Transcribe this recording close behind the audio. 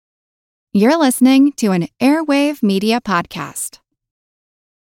You're listening to an Airwave Media Podcast.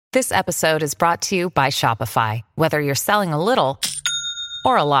 This episode is brought to you by Shopify. Whether you're selling a little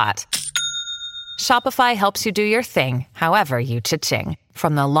or a lot, Shopify helps you do your thing, however you cha-ching.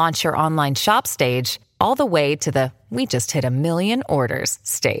 From the launch your online shop stage, all the way to the we just hit 1 million orders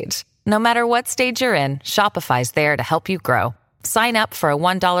stage. No matter what stage you're in, Shopify's there to help you grow. Sign up for a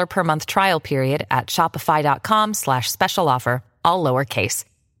 $1 per month trial period at shopify.com/special offer, all lowercase.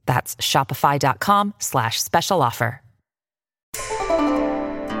 That's shopify.com/special offer.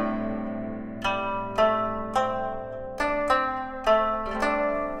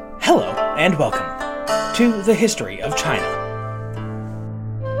 Hello, and welcome to the History of China.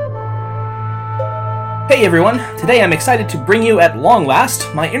 Hey everyone, today I'm excited to bring you at long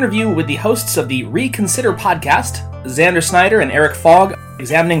last my interview with the hosts of the Reconsider podcast, Xander Snyder and Eric Fogg,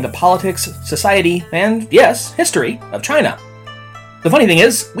 examining the politics, society, and, yes, history of China. The funny thing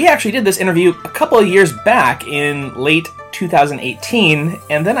is, we actually did this interview a couple of years back in late 2018,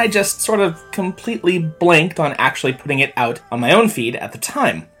 and then I just sort of completely blanked on actually putting it out on my own feed at the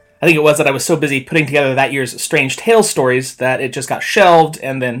time. I think it was that I was so busy putting together that year's Strange Tales stories that it just got shelved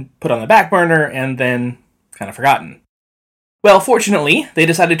and then put on the back burner and then kind of forgotten. Well, fortunately, they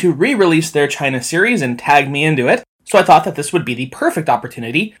decided to re-release their China series and tag me into it, so I thought that this would be the perfect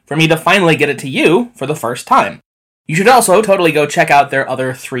opportunity for me to finally get it to you for the first time. You should also totally go check out their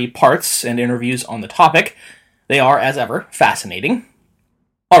other 3 parts and interviews on the topic. They are, as ever, fascinating.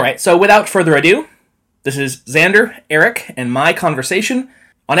 Alright, so without further ado, this is Xander, Eric, and my conversation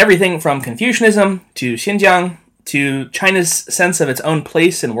on everything from Confucianism to Xinjiang to China's sense of its own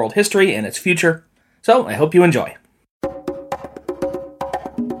place in world history and its future. So, I hope you enjoy.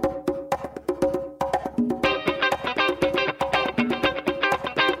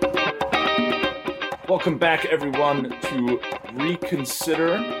 Welcome back, everyone, to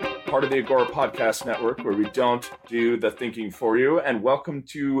Reconsider, part of the Agora Podcast Network, where we don't do the thinking for you. And welcome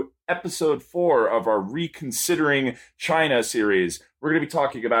to episode 4 of our Reconsidering China series. We're going to be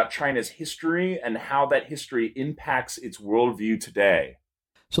talking about China's history and how that history impacts its worldview today.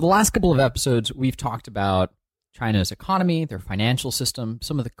 So the last couple of episodes, we've talked about China's economy, their financial system,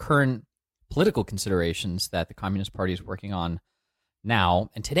 some of the current political considerations that the Communist Party is working on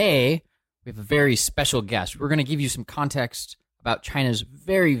now. And today, we have a very special guest. We're going to give you some context about China's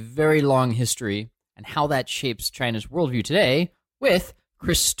very, very long history and how that shapes China's worldview today with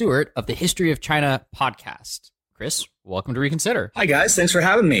Chris Stewart of the History of China podcast. Chris, welcome to Reconsider. Hi, guys. Thanks for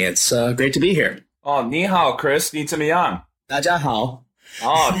having me. It's great to be here. Oh, 你好, Chris. 你怎么样?大家好.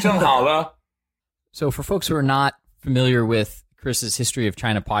 Oh, 正好了. So for folks who are not familiar with Chris's History of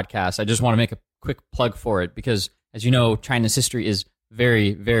China podcast, I just want to make a quick plug for it because, as you know, China's history is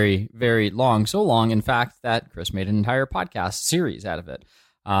very, very, very long. So long, in fact, that Chris made an entire podcast series out of it.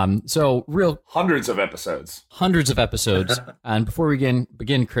 Hundreds of episodes. And before we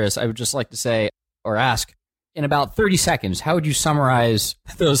begin, Chris, I would just like to say or ask, in about 30 seconds, how would you summarize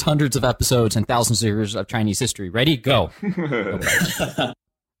those hundreds of episodes and thousands of years of Chinese history? Ready? Go.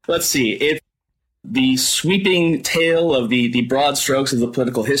 Let's see. It's the sweeping tale of the broad strokes of the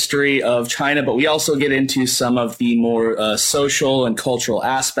political history of China, but we also get into some of the more social and cultural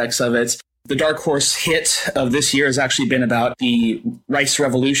aspects of it. The dark horse hit of this year has actually been about the rice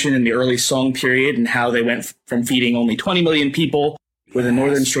revolution in the early Song period and how they went from feeding only 20 million people with a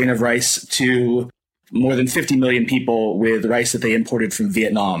northern strain of rice to more than 50 million people with rice that they imported from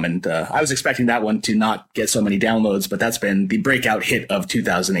Vietnam. And I was expecting that one to not get so many downloads, but that's been the breakout hit of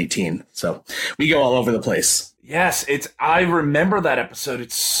 2018. So we go all over the place. Yes, I remember that episode.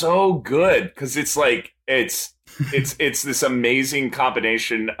 It's so good because it's like, it's this amazing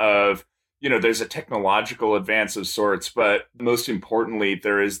combination of, there's a technological advance of sorts, but most importantly,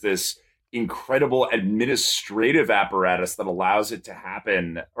 there is this incredible administrative apparatus that allows it to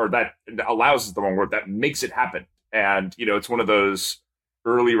happen, or that allows is the wrong word, that makes it happen. And, it's one of those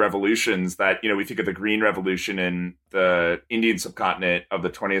early revolutions that, we think of the Green Revolution in the Indian subcontinent of the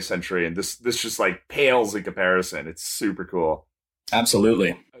 20th century. And this just like pales in comparison. It's super cool.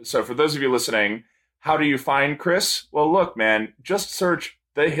 Absolutely. So for those of you listening, how do you find Chris? Well, look, man, just search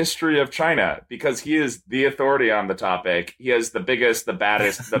The History of China, because he is the authority on the topic. He has the biggest, the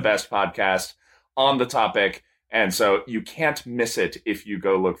baddest, the best podcast on the topic. And so you can't miss it if you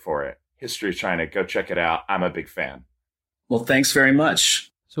go look for it. History of China, go check it out. I'm a big fan. Well, thanks very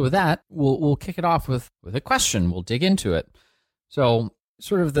much. So with that, we'll kick it off with a question. We'll dig into it. So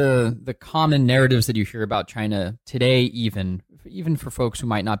sort of the common narratives that you hear about China today, even for folks who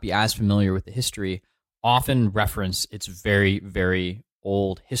might not be as familiar with the history, often reference its very, very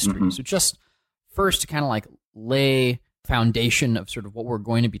old history. Mm-hmm. So just first to kind of like lay foundation of sort of what we're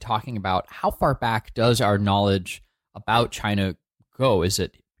going to be talking about, how far back does our knowledge about China go? Is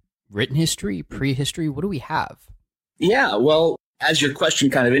it written history, prehistory? What do we have? Yeah, well, as your question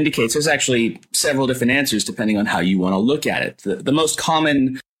kind of indicates, there's actually several different answers depending on how you want to look at it. The most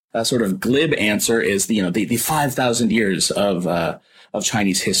common sort of glib answer is the 5,000 years of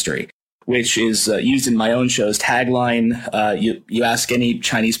Chinese history, which is used in my own show's tagline. You ask any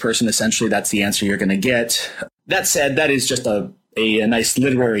Chinese person, essentially, that's the answer you're going to get. That said, that is just a nice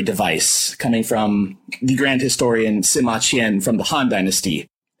literary device coming from the grand historian Sima Qian from the Han Dynasty.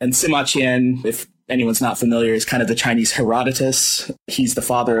 And Sima Qian, if anyone's not familiar, is kind of the Chinese Herodotus. He's the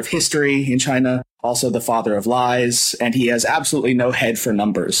father of history in China, also the father of lies, and he has absolutely no head for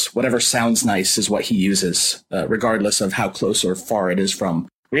numbers. Whatever sounds nice is what he uses, regardless of how close or far it is from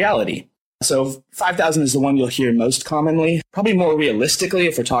reality. So 5,000 is the one you'll hear most commonly. Probably more realistically,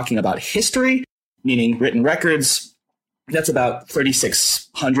 if we're talking about history, meaning written records, that's about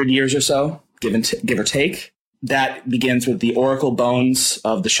 3,600 years or so, give or take. That begins with the oracle bones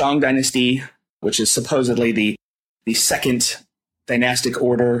of the Shang dynasty, which is supposedly the second dynastic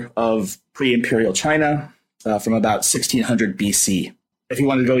order of pre-imperial China from about 1600 BC. If you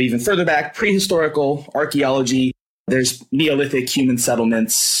want to go even further back, prehistorical archaeology, there's Neolithic human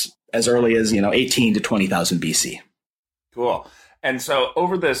settlements as early as 18 to 20,000 BC. Cool. And so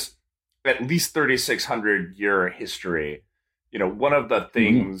over this at least 3,600 year history, one of the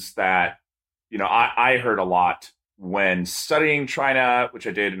things that I heard a lot when studying China, which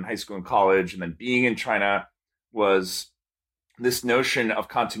I did in high school and college, and then being in China, was this notion of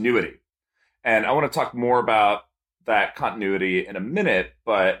continuity. And I want to talk more about that continuity in a minute,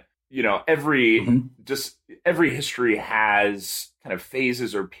 but every history has kind of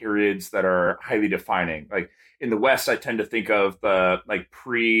phases or periods that are highly defining. Like in the West, I tend to think of the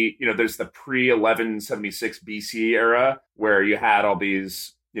there's the pre-1176 BC era where you had all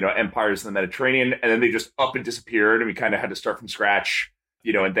these empires in the Mediterranean, and then they just up and disappeared, and we kind of had to start from scratch,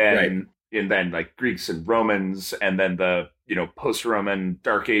 and then like Greeks and Romans, and then the post-Roman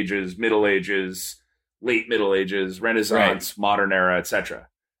Dark Ages, Middle Ages, late Middle Ages, Renaissance, modern era, etc.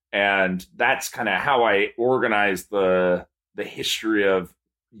 And that's kind of how I organize the history of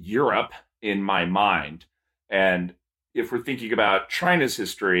Europe in my mind. And if we're thinking about China's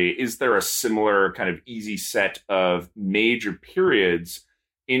history, is there a similar kind of easy set of major periods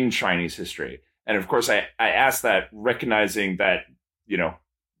in Chinese history? And of course, I ask that recognizing that,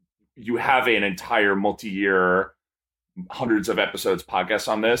 you have an entire multi-year, hundreds of episodes podcast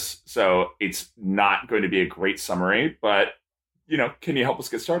on this. So it's not going to be a great summary, but, can you help us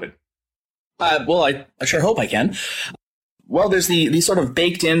get started? Well, I sure hope I can. Well, there's the sort of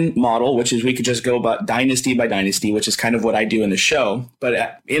baked in model, which is we could just go about dynasty by dynasty, which is kind of what I do in the show.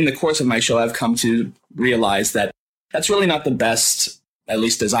 But in the course of my show, I've come to realize that that's really not the best, at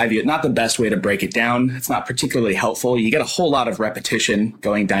least as I view it, not the best way to break it down. It's not particularly helpful. You get a whole lot of repetition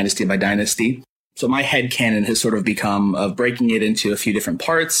going dynasty by dynasty. So my headcanon has sort of become of breaking it into a few different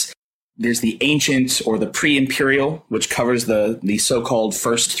parts. There's the ancient or the pre-imperial, which covers the so-called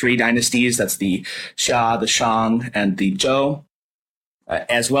first three dynasties. That's the Xia, the Shang, and the Zhou,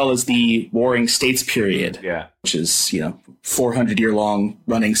 as well as the Warring States period, which is 400-year-long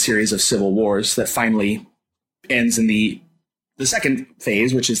running series of civil wars that finally ends in the second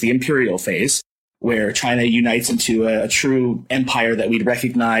phase, which is the imperial phase, where China unites into a true empire that we'd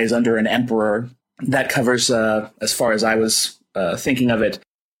recognize under an emperor. That covers, as far as I was thinking of it,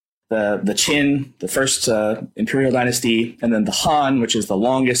 the Qin, the first imperial dynasty, and then the Han, which is the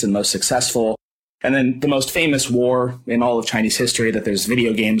longest and most successful. And then the most famous war in all of Chinese history that there's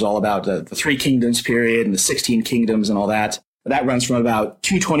video games all about, the Three Kingdoms period and the 16 Kingdoms and all that. That runs from about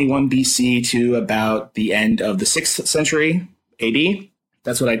 221 BC to about the end of the 6th century AD.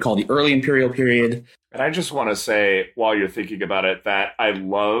 That's what I'd call the early imperial period. And I just want to say, while you're thinking about it, that I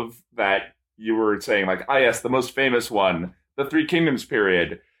love that you were saying, like, yes, the most famous one, the Three Kingdoms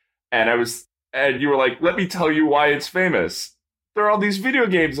period. And you were like, let me tell you why it's famous. There are all these video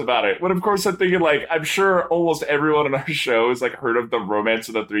games about it. When, of course, I'm thinking, like, I'm sure almost everyone on our show has, like, heard of the Romance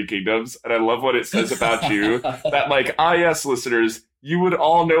of the Three Kingdoms. And I love what it says about you. That, like, yes, listeners, you would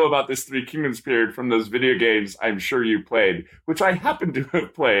all know about this Three Kingdoms period from those video games I'm sure you played, which I happen to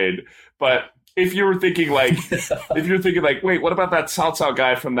have played. But if you're thinking, like, wait, what about that Cao Cao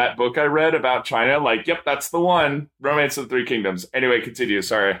guy from that book I read about China? Like, yep, that's the one. Romance of the Three Kingdoms. Anyway, continue.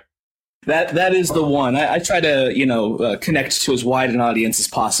 Sorry. That is the one. I try to, connect to as wide an audience as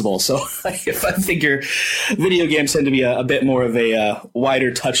possible. So if I figure video games tend to be a bit more of a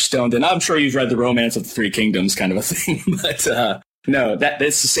wider touchstone, then I'm sure you've read the Romance of the Three Kingdoms kind of a thing. But No,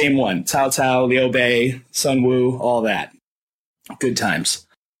 that's the same one. Cao Cao, Liu Bei, Sun Wu, all that. Good times.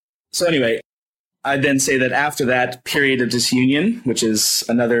 So anyway, I'd then say that after that period of disunion, which is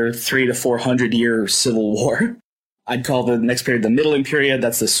another 300 to 400 year civil war, I'd call the next period the Middle period.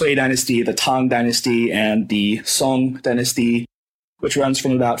 That's the Sui dynasty, the Tang dynasty, and the Song dynasty, which runs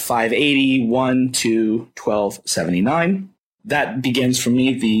from about 581 to 1279. That begins for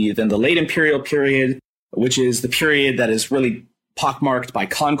me then the late imperial period, which is the period that is really pockmarked by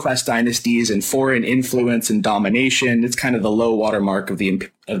conquest dynasties and foreign influence and domination. It's kind of the low watermark of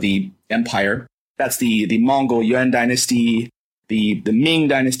the empire. That's the Mongol Yuan dynasty, the Ming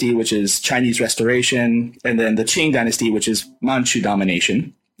dynasty, which is Chinese restoration, and then the Qing dynasty, which is Manchu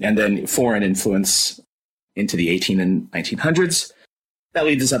domination, and then foreign influence into the 18 and 1900s. That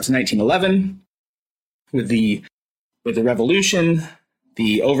leads us up to 1911 with the revolution,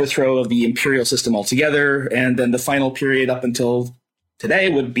 the overthrow of the imperial system altogether, and then the final period up until today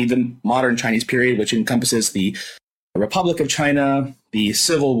would be the modern Chinese period, which encompasses the Republic of China, the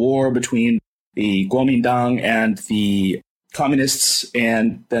civil war between the Kuomintang and the communists,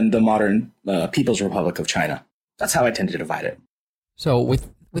 and then the modern People's Republic of China. That's how I tend to divide it. So with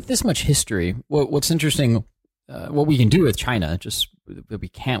this much history, what's interesting, what we can do with China, just that we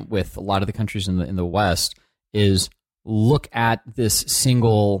can't with a lot of the countries in the West, is look at this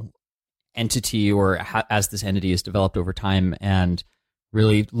single entity, or as this entity is developed over time, and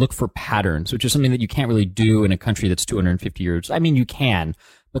really look for patterns, which is something that you can't really do in a country that's 250 years. I mean, you can,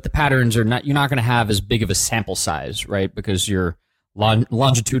 but the patterns are not, you're not going to have as big of a sample size, right? Because your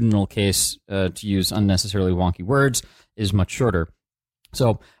longitudinal case, to use unnecessarily wonky words, is much shorter.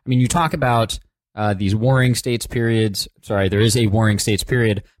 So, I mean, you talk about these warring states periods. Sorry, there is a warring states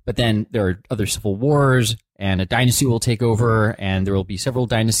period, but then there are other civil wars, and a dynasty will take over, and there will be several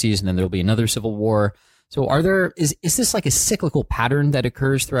dynasties, and then there will be another civil war. So is this like a cyclical pattern that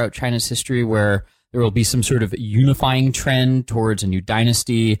occurs throughout China's history, where there will be some sort of unifying trend towards a new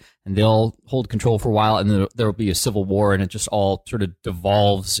dynasty, and they'll hold control for a while, and then there will be a civil war, and it just all sort of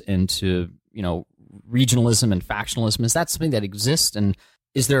devolves into, regionalism and factionalism? Is that something that exists? And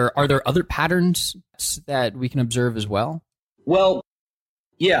are there other patterns that we can observe as well? Well,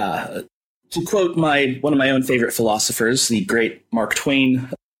 yeah. To quote one of my own favorite philosophers, the great Mark Twain,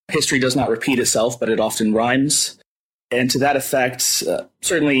 history does not repeat itself, but it often rhymes. And to that effect,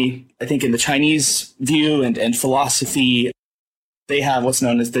 certainly, I think in the Chinese view and philosophy, they have what's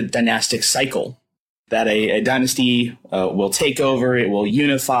known as the dynastic cycle, that a dynasty will take over, it will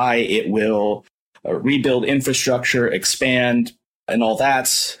unify, it will rebuild infrastructure, expand, and all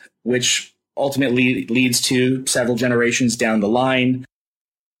that, which ultimately leads to several generations down the line.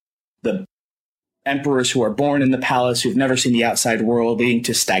 The emperors who are born in the palace, who've never seen the outside world, leading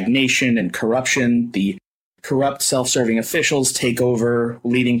to stagnation and corruption. The corrupt, self-serving officials take over,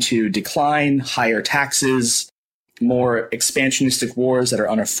 leading to decline, higher taxes, more expansionistic wars that are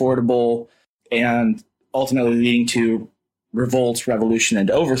unaffordable, and ultimately leading to revolt, revolution,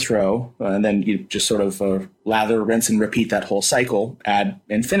 and overthrow. And then you just sort of lather, rinse, and repeat that whole cycle ad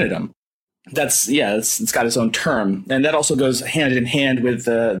infinitum. It's got its own term. And that also goes hand in hand with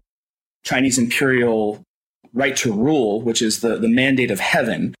the Chinese imperial right to rule, which is the mandate of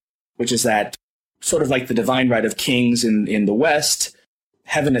heaven, which is that sort of like the divine right of kings in the West,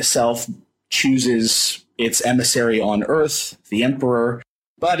 heaven itself chooses its emissary on earth, the emperor.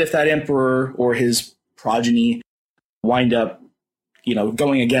 But if that emperor or his progeny wind up,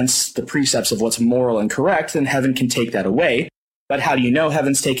 going against the precepts of what's moral and correct, then heaven can take that away. But how do you know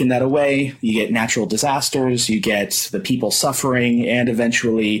heaven's taken that away? You get natural disasters, you get the people suffering, and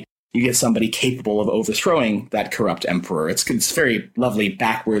eventually you get somebody capable of overthrowing that corrupt emperor. It's very lovely,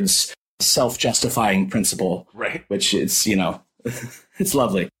 backwards, self-justifying principle, right? Which is, it's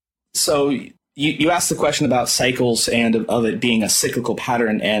lovely. So you asked the question about cycles and of it being a cyclical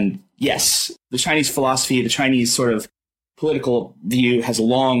pattern. And yes, the Chinese philosophy, the Chinese sort of political view has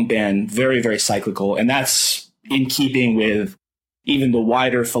long been very, very cyclical. And that's in keeping with even the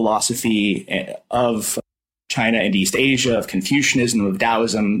wider philosophy of China and East Asia, of Confucianism, of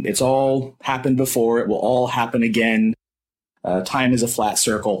Taoism. It's all happened before. It will all happen again. Time is a flat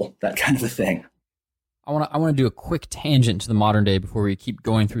circle, that kind of a thing. I want to do a quick tangent to the modern day before we keep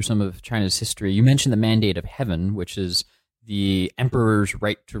going through some of China's history. You mentioned the mandate of heaven, which is the emperor's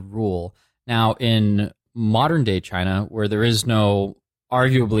right to rule. Now, in modern day China, where there is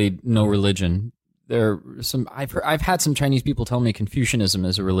arguably no religion, I've had some Chinese people tell me Confucianism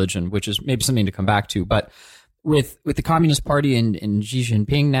is a religion, which is maybe something to come back to. But with the Communist Party and Xi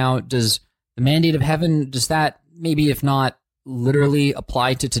Jinping now, does the mandate of heaven, does that maybe, if not literally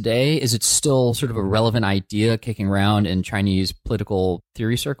apply to today? Is it still sort of a relevant idea kicking around in Chinese political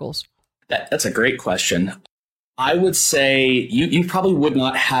theory circles? That's a great question. I would say you probably would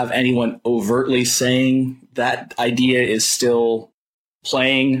not have anyone overtly saying that idea is still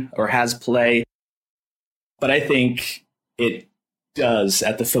playing or has play, but I think it does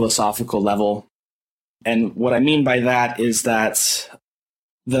at the philosophical level. And what I mean by that is that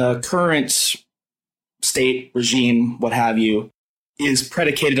the current state regime, what have you, is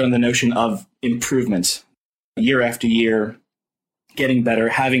predicated on the notion of improvement year after year, getting better,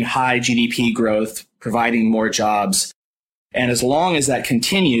 having high GDP growth, providing more jobs. And as long as that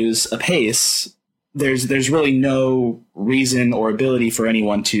continues apace, there's really no reason or ability for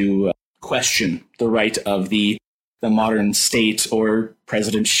anyone to question the right of the modern state or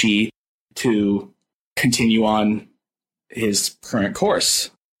President Xi to continue on his current course.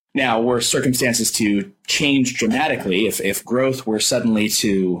 Now, were circumstances to change dramatically, if growth were suddenly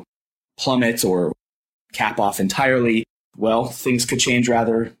to plummet or cap off entirely, well, things could change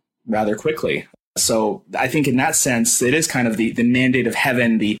rather quickly. So I think in that sense, it is kind of the mandate of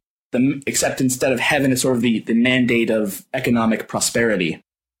heaven, except instead of heaven, it's sort of the mandate of economic prosperity.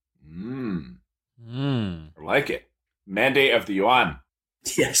 I like it. Mandate of the yuan.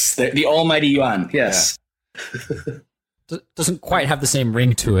 Yes, the almighty yuan, yes. Yeah. Doesn't quite have the same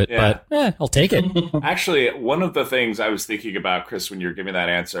ring to it, but I'll take it. Actually, one of the things I was thinking about, Chris, when you were giving that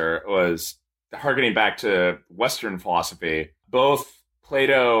answer was harkening back to Western philosophy. Both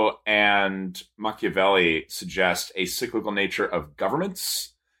Plato and Machiavelli suggest a cyclical nature of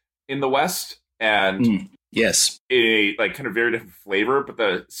governments in the West, and yes, a like kind of very different flavor, but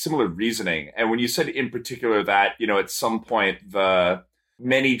the similar reasoning. And when you said in particular that, at some point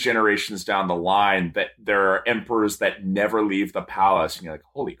many generations down the line that there are emperors that never leave the palace, and you're like,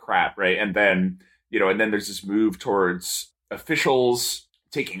 holy crap, right? And then, and then there's this move towards officials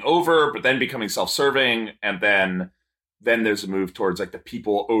taking over, but then becoming self-serving, and then there's a move towards like the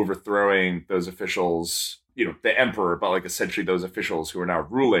people overthrowing those officials, the emperor, but like essentially those officials who are now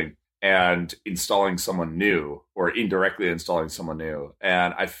ruling and installing someone new or indirectly installing someone new.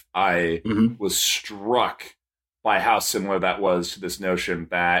 And I was struck by how similar that was to this notion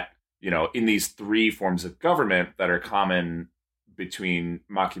that, in these three forms of government that are common between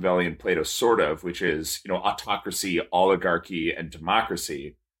Machiavelli and Plato, sort of, which is, autocracy, oligarchy, and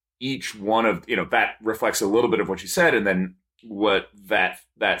democracy, each one of, that reflects a little bit of what you said. And then what that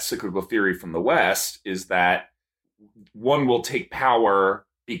cyclical theory from the West is that one will take power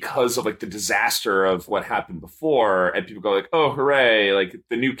because of like the disaster of what happened before. And people go like, oh, hooray, like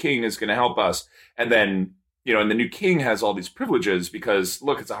the new king is going to help us. And then, and the new king has all these privileges because,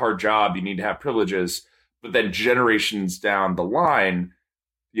 look, it's a hard job. You need to have privileges. But then generations down the line,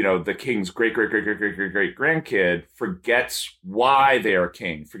 the king's great grandkid forgets why they are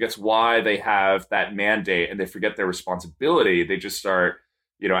king, forgets why they have that mandate, and they forget their responsibility. They just start,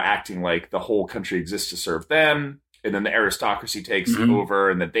 acting like the whole country exists to serve them. And then the aristocracy takes over,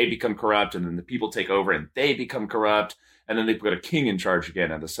 and then they become corrupt, and then the people take over and they become corrupt. And then they put a king in charge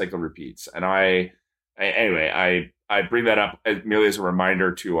again, and the cycle repeats. And Anyway, I bring that up merely as a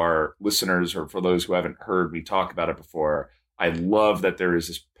reminder to our listeners, or for those who haven't heard me talk about it before. I love that there is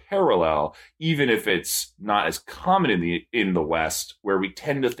this parallel, even if it's not as common in the West, where we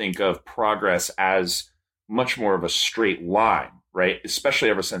tend to think of progress as much more of a straight line, right? Especially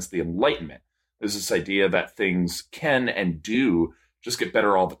ever since the Enlightenment. There's this idea that things can and do just get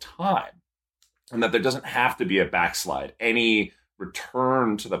better all the time, and that there doesn't have to be a backslide. Any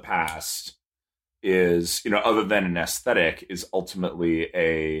return to the past is, other than an aesthetic, is ultimately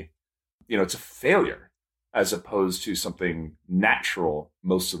it's a failure as opposed to something natural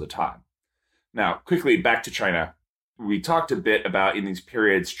most of the time. Now, quickly back to China. We talked a bit about in these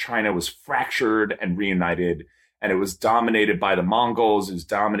periods, China was fractured and reunited, and it was dominated by the Mongols, it was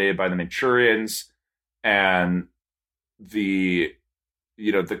dominated by the Manchurians. And the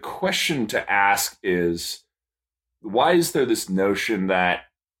question to ask is, why is there this notion that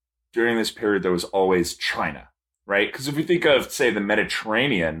during this period, there was always China, right? Because if we think of, say, the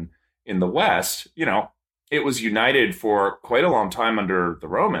Mediterranean in the West, it was united for quite a long time under the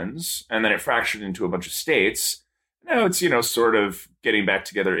Romans, and then it fractured into a bunch of states. Now it's, sort of getting back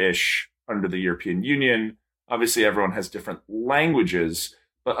together-ish under the European Union. Obviously, everyone has different languages,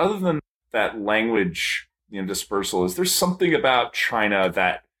 but other than that language, dispersal, is there something about China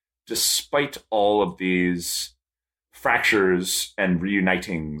that, despite all of these fractures and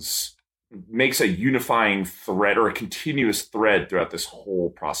reunitings, makes a unifying thread or a continuous thread throughout this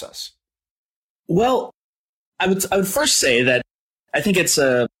whole process? Well, I would first say that I think it's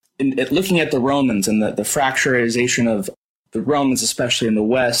looking at the Romans and the fracturization the Romans, especially in the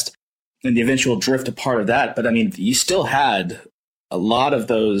West, and the eventual drift apart of that. But I mean, you still had a lot of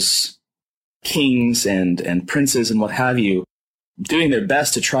those kings and princes and what have you doing their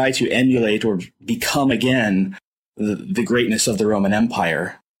best to try to emulate or become again the greatness of the Roman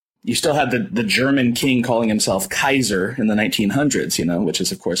Empire. You still had the German king calling himself Kaiser in the 1900s, which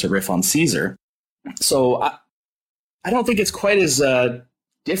is, of course, a riff on Caesar. So I don't think it's quite as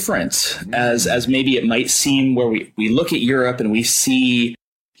different as maybe it might seem, where we look at Europe and we see,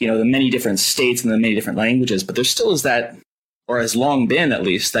 the many different states and the many different languages, but there still is that, or has long been at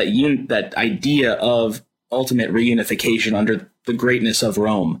least, that idea of ultimate reunification under the greatness of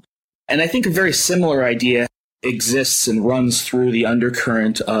Rome. And I think a very similar idea exists and runs through the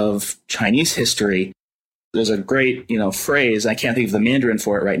undercurrent of Chinese history. There's a great, phrase, I can't think of the Mandarin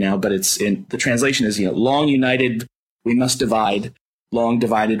for it right now, but the translation is, long united, we must divide. Long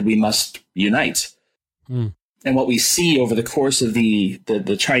divided, we must unite. And what we see over the course of the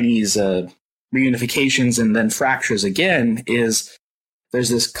Chinese reunifications and then fractures again is there's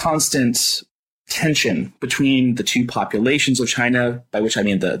this constant tension between the two populations of China, by which I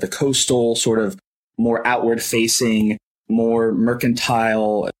mean the coastal, sort of more outward-facing, more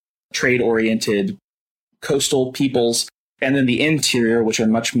mercantile, trade-oriented coastal peoples, and then the interior, which are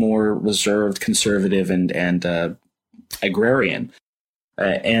much more reserved, conservative, and agrarian.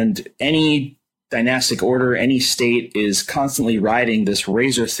 And any dynastic order, any state is constantly riding this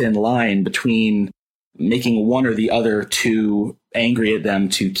razor-thin line between making one or the other too angry at them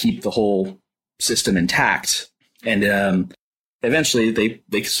to keep the whole system intact. And eventually they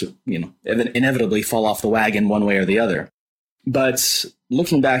inevitably fall off the wagon one way or the other. But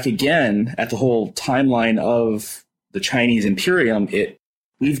looking back again at the whole timeline of the Chinese Imperium,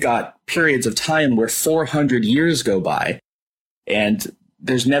 we've got periods of time where 400 years go by, and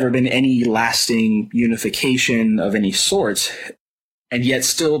there's never been any lasting unification of any sort, and yet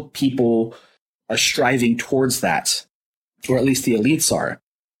still people are striving towards that, or at least the elites are.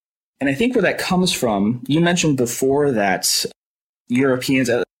 And I think where that comes from, you mentioned before that Europeans,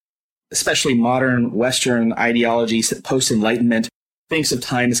 especially modern Western ideologies, post-Enlightenment, thinks of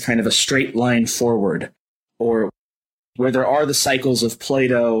time as kind of a straight line forward, or where there are the cycles of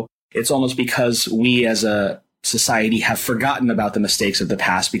Plato, it's almost because we as a society have forgotten about the mistakes of the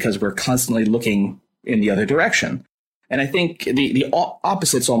past because we're constantly looking in the other direction. And I think the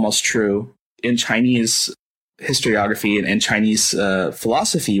opposite's almost true in Chinese historiography and Chinese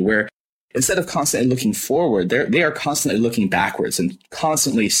philosophy, where instead of constantly looking forward, they are constantly looking backwards and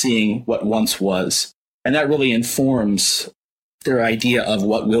constantly seeing what once was. And that really informs their idea of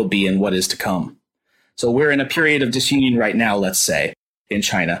what will be and what is to come. So we're in a period of disunion right now, let's say, in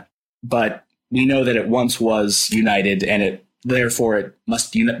China, but we know that it once was united, and therefore it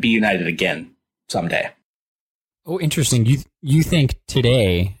must be united again someday. Oh, interesting. You think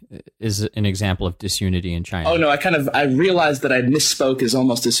today is an example of disunity in China? Oh, no, I realized that I misspoke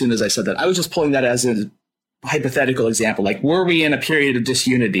almost as soon as I said that. I was just pulling that as a hypothetical example. Like, were we in a period of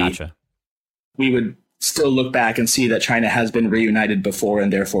disunity? Gotcha. We would still look back and see that China has been reunited before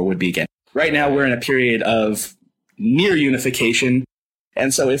and therefore would be again. Right now, we're in a period of near unification.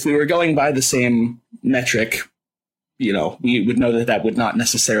 And so if we were going by the same metric, we would know that would not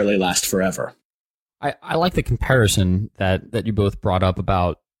necessarily last forever. I like the comparison that you both brought up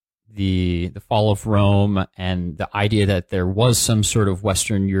about the fall of Rome and the idea that there was some sort of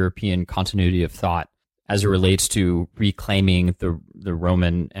Western European continuity of thought as it relates to reclaiming the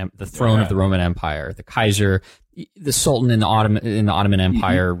throne of the Roman Empire. The Kaiser, the Sultan in the Ottoman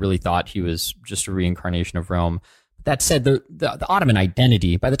Empire really thought he was just a reincarnation of Rome. That said, the Ottoman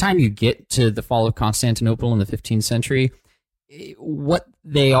identity, by the time you get to the fall of Constantinople in the 15th century, what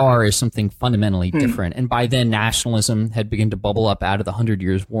they are is something fundamentally different. And by then, nationalism had begun to bubble up out of the 100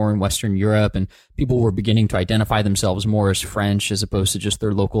 Years' War in Western Europe, and people were beginning to identify themselves more as French as opposed to just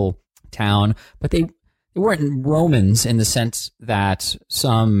their local town. But they weren't Romans in the sense that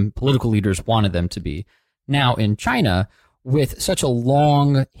some political leaders wanted them to be. Now, in China, with such a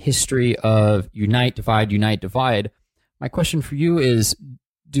long history of unite, divide, my question for you is,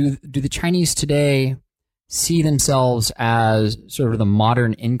 do the Chinese today see themselves as sort of the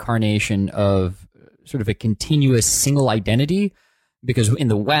modern incarnation of sort of a continuous single identity? Because in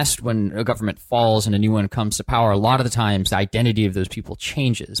the West, when a government falls and a new one comes to power, a lot of the times the identity of those people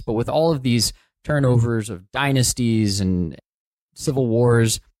changes. But with all of these turnovers of dynasties and civil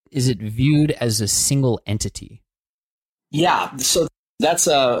wars, is it viewed as a single entity? Yeah, so that's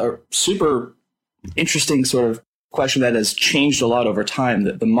a super interesting sort of question that has changed a lot over time.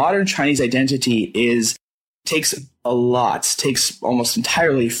 The modern Chinese identity takes almost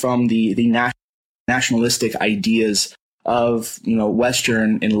entirely from the nationalistic ideas of,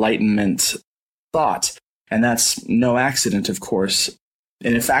 Western Enlightenment thought. And that's no accident, of course.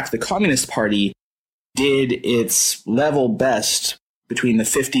 And in fact, the Communist Party did its level best between the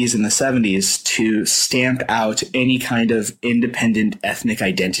 50s and the 70s to stamp out any kind of independent ethnic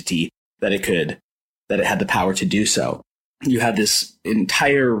identity that it had the power to do so. You have this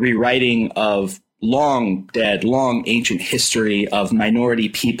entire rewriting of long dead, long ancient history of minority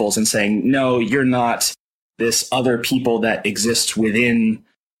peoples and saying, no, you're not this other people that exists within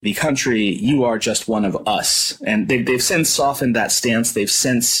the country. You are just one of us. And they've since softened that stance. They've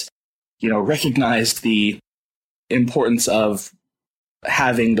since, recognized the importance of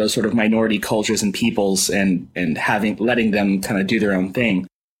having those sort of minority cultures and peoples and letting them kind of do their own thing.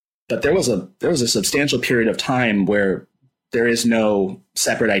 But there was a substantial period of time where there is no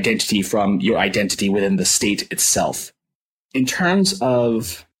separate identity from your identity within the state itself. In terms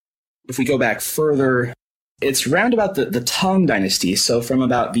of, if we go back further, it's round about the Tang Dynasty. So from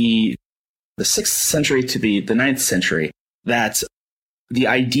about the 6th century to the 9th century, that the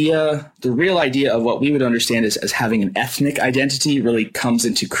real idea of what we would understand as having an ethnic identity really comes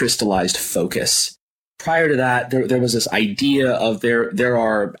into crystallized focus. Prior to that, there was this idea of there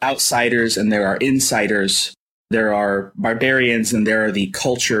are outsiders and there are insiders. There are barbarians and there are the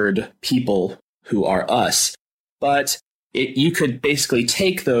cultured people who are us. But you could basically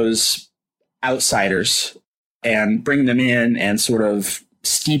take those outsiders and bring them in and sort of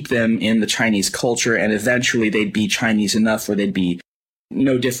steep them in the Chinese culture, and eventually they'd be Chinese enough where they'd be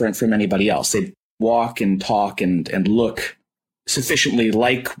no different from anybody else. They'd walk and talk and look sufficiently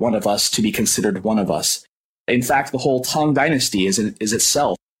like one of us to be considered one of us. In fact, the whole Tang Dynasty is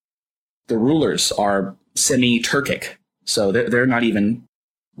itself, the rulers are semi-Turkic. So they're not even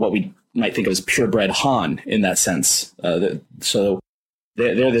what we might think of as purebred Han in that sense. So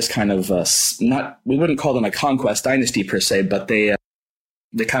they're this kind of, we wouldn't call them a conquest dynasty per se, but they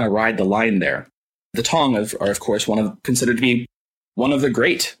kind of ride the line there. The Tang are of course, considered to be one of the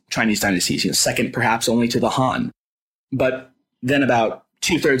great Chinese dynasties, second perhaps only to the Han. But then about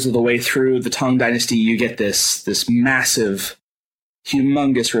 2/3 of the way through the Tang Dynasty, you get this massive,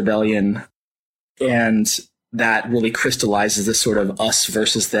 humongous rebellion, and that really crystallizes this sort of us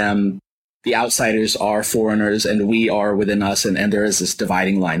versus them. The outsiders are foreigners, and we are within us, and there is this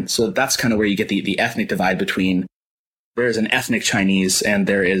dividing line. So that's kind of where you get the ethnic divide between there is an ethnic Chinese and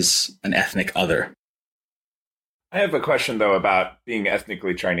there is an ethnic other. I have a question, though, about being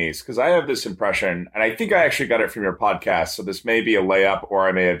ethnically Chinese, because I have this impression, and I think I actually got it from your podcast, so this may be a layup or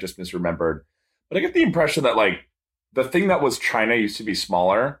I may have just misremembered, but I get the impression that, the thing that was China used to be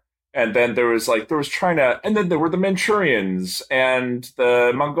smaller, and then there was China, and then there were the Manchurians, and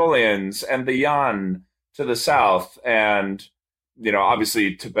the Mongolians, and the Yan to the south, and,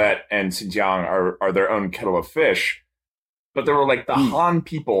 obviously Tibet and Xinjiang are their own kettle of fish, but there were, the Han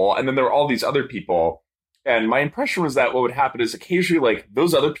people, and then there were all these other people. And my impression was that what would happen is occasionally,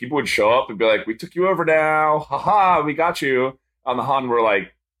 those other people would show up and be like, we took you over now. Haha, we got you. On the Han, we're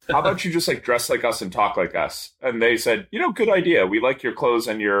like, how about you just dress like us and talk like us? And they said, good idea. We like your clothes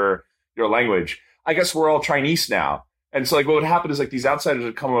and your language. I guess we're all Chinese now. And so what would happen is these outsiders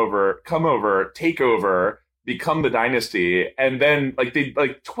would come over, take over, become the dynasty. And then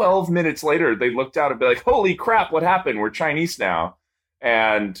 12 minutes later, they looked out and be like, holy crap, what happened? We're Chinese now.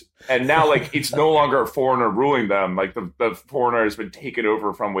 And now it's no longer a foreigner ruling them. The foreigner has been taken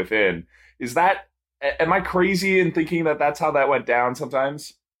over from within. Am I crazy in thinking that that's how that went down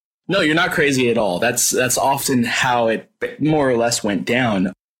sometimes? No, you're not crazy at all. That's often how it more or less went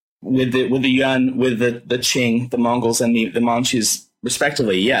down with the Yuan, with the Qing, the Mongols, and the Manchus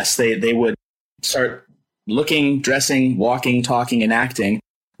respectively. Yes, they would start looking, dressing, walking, talking, and acting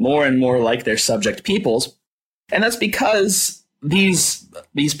more and more like their subject peoples, and that's because these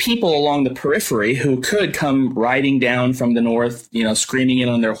people along the periphery who could come riding down from the north, screaming in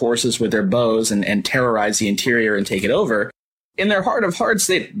on their horses with their bows and terrorize the interior and take it over, in their heart of hearts,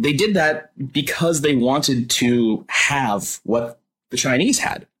 they did that because they wanted to have what the Chinese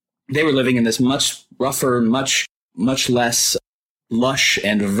had. They were living in this much rougher, much less lush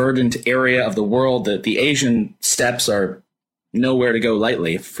and verdant area of the world. That the Asian steppes are nowhere to go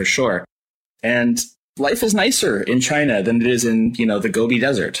lightly, for sure. And life is nicer in China than it is in, the Gobi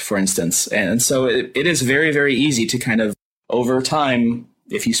Desert, for instance. And so it is very, very easy to kind of, over time,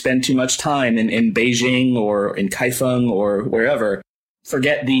 if you spend too much time in Beijing or in Kaifeng or wherever,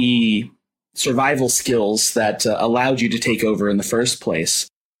 forget the survival skills that allowed you to take over in the first place.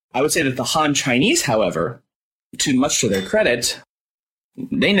 I would say that the Han Chinese, however, much to their credit,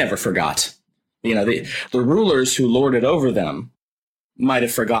 they never forgot. The rulers who lorded over them might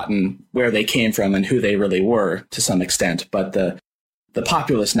have forgotten where they came from and who they really were to some extent, but the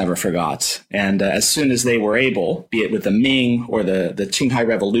populace never forgot. And as soon as they were able, be it with the Ming or the Qinghai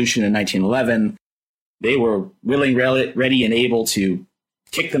Revolution in 1911, they were willing, ready, and able to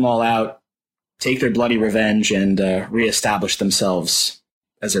kick them all out, take their bloody revenge, and reestablish themselves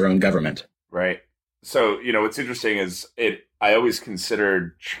as their own government. Right. So, what's interesting is I always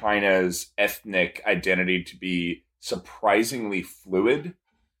considered China's ethnic identity to be surprisingly fluid,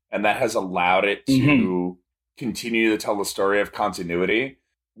 and that has allowed it to continue to tell the story of continuity,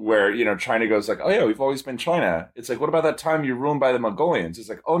 where, China goes like, oh yeah, we've always been China. It's like, what about that time you were ruled by the Mongolians? It's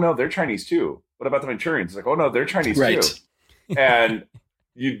like, oh no, they're Chinese too. What about the Manchurians? It's like, oh no, they're Chinese too. And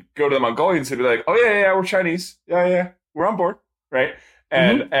you go to the Mongolians and be like, oh yeah, we're Chinese. Yeah, we're on board. Right.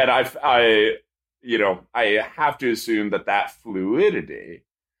 And I have to assume that fluidity,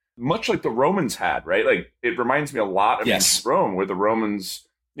 much like the Romans had, right? Like, it reminds me a lot of Rome, where the Romans,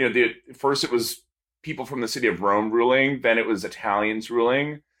 first it was people from the city of Rome ruling, then it was Italians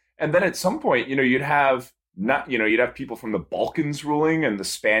ruling. And then at some point, you'd have people from the Balkans ruling and the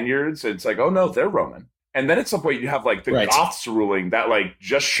Spaniards. And it's like, oh no, they're Roman. And then at some point you have like the Goths ruling that like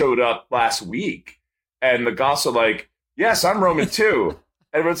just showed up last week. And the Goths are like, yes, I'm Roman too.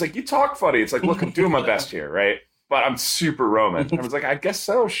 Everyone's like, you talk funny. It's like, look, I'm doing my best here, right? But I'm super Roman. Everyone's like, I guess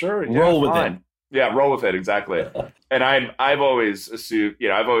so, sure. Yeah, roll with it. Yeah, roll with it, exactly. And I've always assumed,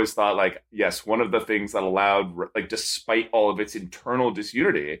 I've always thought like, yes, one of the things that allowed, like, despite all of its internal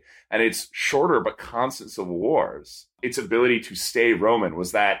disunity and its shorter but constant civil wars, its ability to stay Roman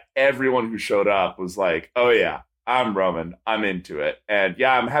was that everyone who showed up was like, oh yeah, I'm Roman, I'm into it. And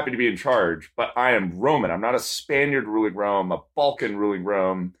yeah, I'm happy to be in charge, but I am Roman. I'm not a Spaniard ruling Rome, a Balkan ruling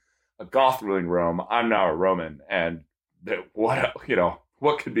Rome, a Goth ruling Rome. I'm now a Roman. And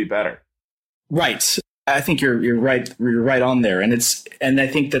what could be better? Right. I think you're right. You're right on there. And I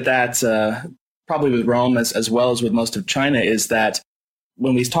think that's probably with Rome as well as with most of China, is that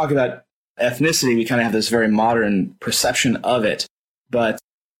when we talk about ethnicity, we kind of have this very modern perception of it. But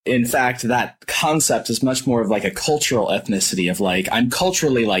in fact, that concept is much more of like a cultural ethnicity of like, I'm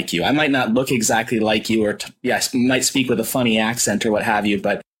culturally like you. I might not look exactly like you, or might speak with a funny accent or what have you,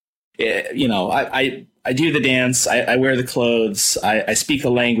 but I do the dance, I wear the clothes, I speak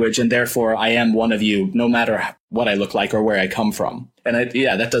the language, and therefore I am one of you, no matter what I look like or where I come from. And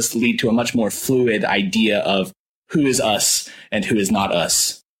that does lead to a much more fluid idea of who is us and who is not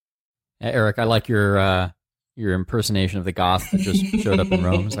us. Eric, I like your impersonation of the Goth that just showed up in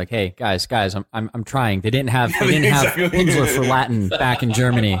Rome. It's like, hey, guys, I'm trying. They didn't have Pinsler for Latin back in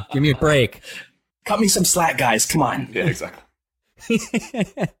Germany. Give me a break. Cut me some slack, guys. Come on. Yeah, exactly.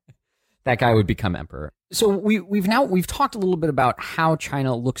 That guy would become emperor. So we've talked a little bit about how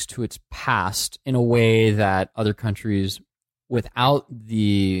China looks to its past in a way that other countries without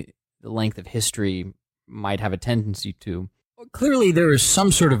the length of history might have a tendency to. Clearly, there is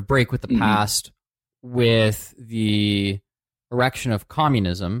some sort of break with the past with the erection of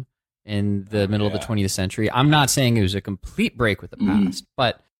communism in the middle of the 20th century. I'm not saying it was a complete break with the past,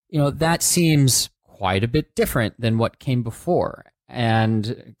 but that seems quite a bit different than what came before.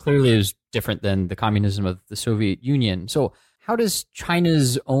 And clearly it was different than the communism of the Soviet Union. So how does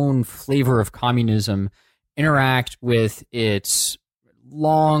China's own flavor of communism interact with its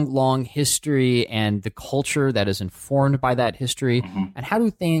long history and the culture that is informed by that history? And how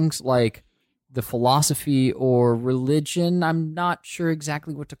do things like the philosophy or religion, I'm not sure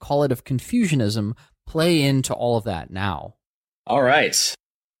exactly what to call it, of Confucianism, play into all of that now? All right.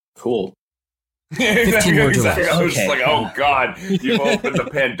 Cool. 15 words or less. I was just like, oh God, you've opened the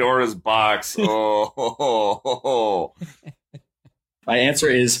Pandora's box. Oh. My answer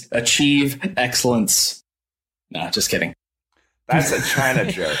is achieve excellence. No, just kidding. That's a China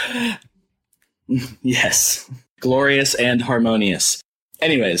joke. Yes. Glorious and harmonious.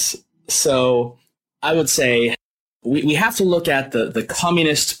 Anyways, so I would say we have to look at the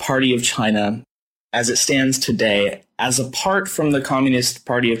Communist Party of China as it stands today, as apart from the Communist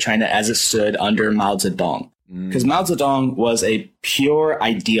Party of China as it stood under Mao Zedong. Because Mao Zedong was a pure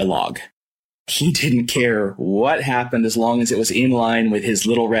ideologue. He didn't care what happened as long as it was in line with his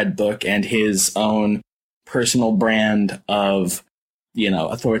little red book and his own personal brand of,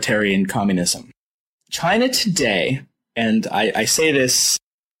 authoritarian communism. China today, and I say this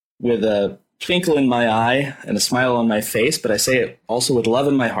with a twinkle in my eye and a smile on my face, but I say it also with love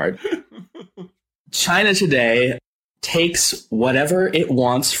in my heart. China today takes whatever it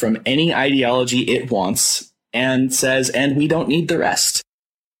wants from any ideology it wants and says, and we don't need the rest.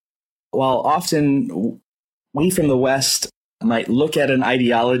 While often we from the West might look at an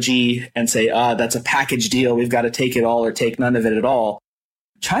ideology and say, that's a package deal, we've got to take it all or take none of it at all.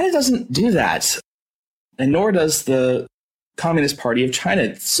 China doesn't do that, and nor does the Communist Party of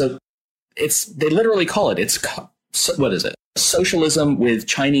China. So they literally call it, what is it? Socialism with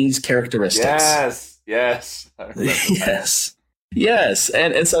Chinese characteristics. Yes. Yes.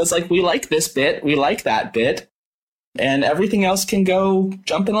 And so it's like, we like this bit, we like that bit, and everything else can go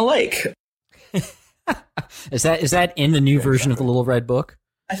jump in a lake. Is that in the new version of the Little Red Book?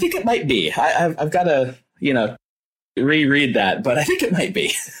 I think it might be. I've got to, reread that, but I think it might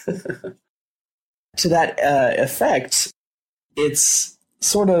be. To that effect, it's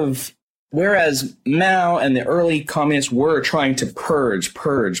sort of, whereas Mao and the early communists were trying to purge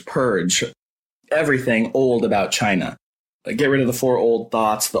everything old about China, get rid of the four old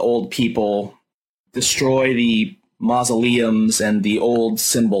thoughts, the old people, destroy the mausoleums and the old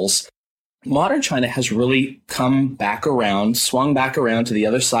symbols, modern China has really swung back around to the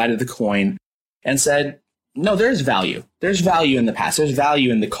other side of the coin and said, no, there's value. There's value in the past. There's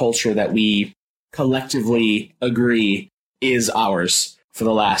value in the culture that we collectively agree is ours for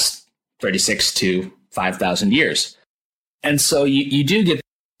the last 36 to 5,000 years. And so you do get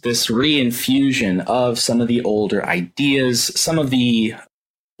this reinfusion of some of the older ideas, some of the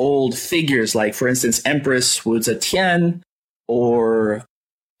old figures, like, for instance, Empress Wu Zetian, or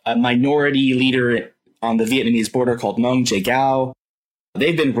a minority leader on the Vietnamese border called Meng Jiegao.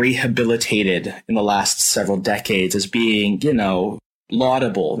 They've been rehabilitated in the last several decades as being,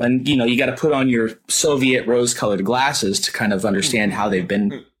 laudable. And, you got to put on your Soviet rose-colored glasses to kind of understand how they've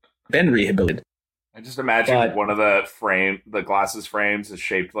been rehabilitated. I just imagine one of the glasses frames is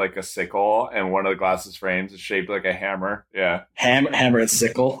shaped like a sickle, and one of the glasses frames is shaped like a hammer. Yeah. Hammer and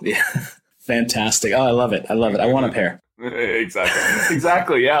sickle. Yeah. Fantastic. Oh, I love it. I want a pair.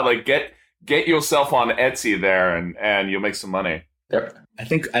 Exactly. Yeah. Like get yourself on Etsy there and you'll make some money. There. I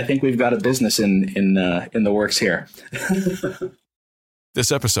think we've got a business in the works here.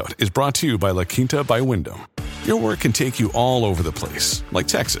 This episode is brought to you by La Quinta by Wyndham. Your work can take you all over the place, like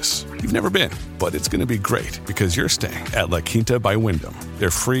Texas. You've never been, but it's going to be great because you're staying at La Quinta by Wyndham. Their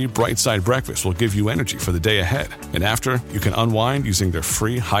free Bright Side breakfast will give you energy for the day ahead. And after, you can unwind using their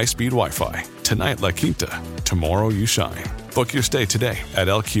free high-speed Wi-Fi. Tonight, La Quinta. Tomorrow, you shine. Book your stay today at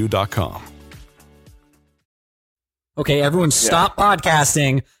lq.com. Okay, everyone stop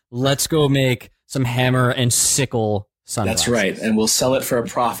podcasting. Let's go make some hammer and sickle sunglasses. That's right, and we'll sell it for a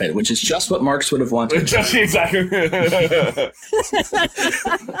profit, which is just what Marx would have wanted. Just exactly.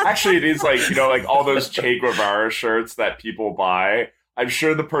 Actually, it is like all those Che Guevara shirts that people buy. I'm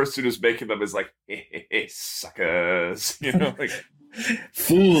sure the person who's making them is like, hey, suckers,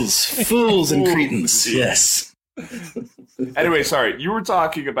 fools and cretins. Yes. Anyway, sorry. You were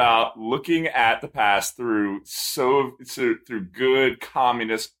talking about looking at the past through good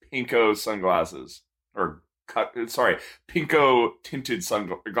communist pinko sunglasses, or pinko tinted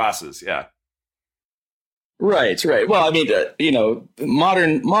sunglasses. Yeah. Right. Well, I mean,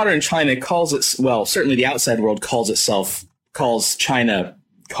 modern China calls it, certainly the outside world calls China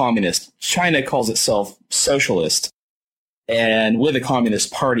communist. China calls itself socialist, and with a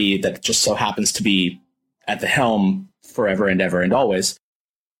communist party that just so happens to be at the helm forever and ever and always.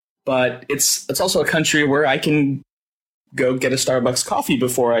 But it's also a country where I can go get a Starbucks coffee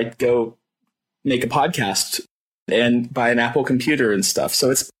before I go make a podcast and buy an Apple computer and stuff.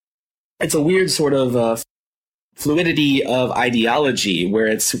 So it's a weird sort of fluidity of ideology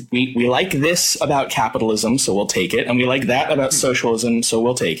where we like this about capitalism, so we'll take it, and we like that about socialism, so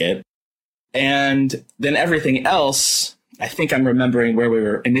we'll take it. And then everything else, I think I'm remembering where we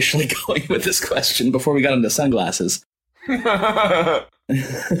were initially going with this question before we got into sunglasses,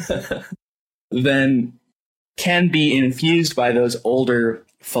 then can be infused by those older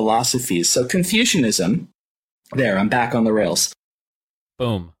philosophies. So Confucianism, there, I'm back on the rails.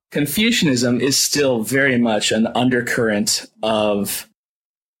 Boom. Confucianism is still very much an undercurrent of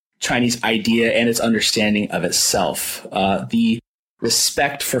Chinese idea and its understanding of itself. The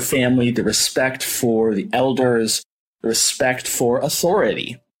respect for family, the respect for the elders, the respect for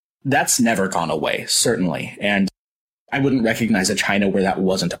authority. That's never gone away, certainly. And I wouldn't recognize a China where that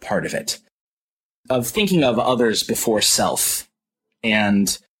wasn't a part of it. Of thinking of others before self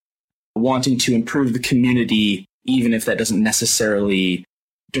and wanting to improve the community, even if that doesn't necessarily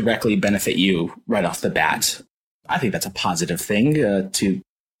directly benefit you right off the bat. I think that's a positive thing to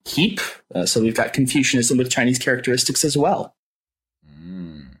keep. So we've got Confucianism with Chinese characteristics as well.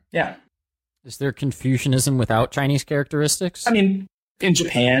 Yeah. Is there Confucianism without Chinese characteristics? I mean, in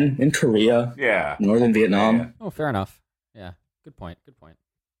Japan, in Korea, Northern Vietnam. Yeah. Oh, fair enough. Yeah. Good point.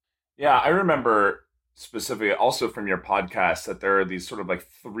 Yeah, I remember specifically also from your podcast that there are these sort of like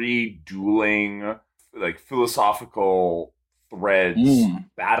three dueling like philosophical threads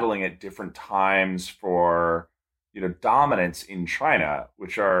battling at different times for, dominance in China,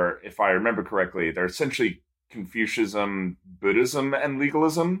 which are, if I remember correctly, they're essentially Confucianism, Buddhism, and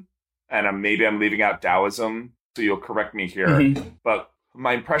legalism. And maybe I'm leaving out Taoism, so you'll correct me here. But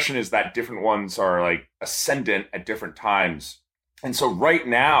my impression is that different ones are like ascendant at different times. And so right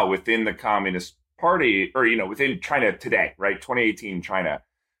now within the Communist Party, or, within China today, right, 2018 China,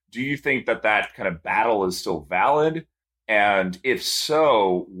 do you think that kind of battle is still valid? And if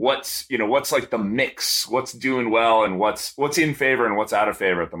so, what's like the mix? What's doing well and what's in favor and what's out of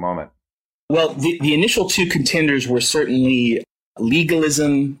favor at the moment? Well, the initial two contenders were certainly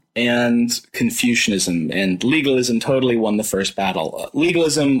legalism and Confucianism, and legalism totally won the first battle.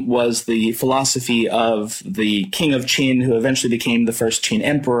 Legalism was the philosophy of the king of Qin, who eventually became the first Qin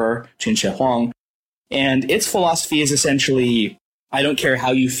emperor, Qin Shi Huang. And its philosophy is essentially, I don't care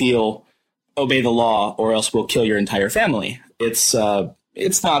how you feel, obey the law or else we'll kill your entire family. It's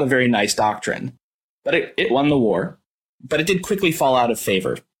not a very nice doctrine. But it won the war. But it did quickly fall out of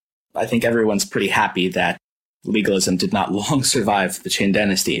favor. I think everyone's pretty happy that legalism did not long survive the Qin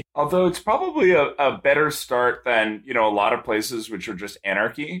dynasty. Although it's probably a better start than, a lot of places which are just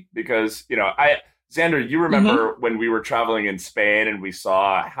anarchy. Because, Xander, you remember when we were traveling in Spain and we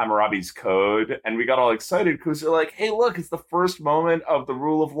saw Hammurabi's Code and we got all excited because they're like, hey, look, it's the first moment of the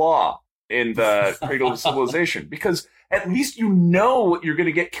rule of law in the cradle of civilization. Because at least you know what you're going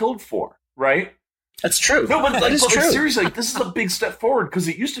to get killed for, right? That's true. No, but that is true. Seriously, this is a big step forward because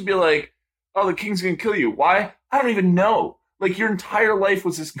it used to be like, oh, the king's going to kill you. Why? I don't even know. Like, your entire life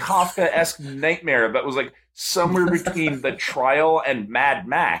was this Kafka-esque nightmare that was like somewhere between The Trial and Mad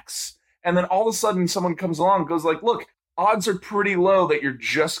Max. And then all of a sudden someone comes along and goes like, look, odds are pretty low that you're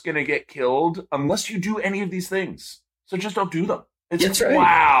just going to get killed unless you do any of these things. So just don't do them. That's right.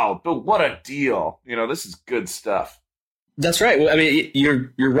 Wow, but what a deal. This is good stuff. That's right. I mean,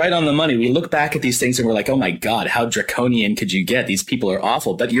 you're right on the money. We look back at these things and we're like, oh my God, how draconian could you get? These people are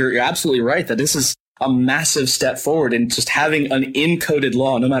awful. But you're absolutely right that this is a massive step forward in just having an encoded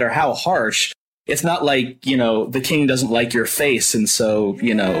law, no matter how harsh. It's not like, the king doesn't like your face and so,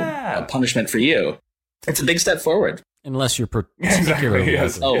 a punishment for you. It's a big step forward. Unless you're particularly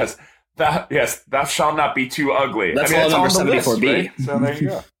ugly. Yes. Thou shalt not be too ugly. That's law number 74B. Right? So there you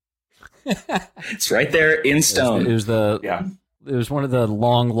go. It's right there in stone. It was one of the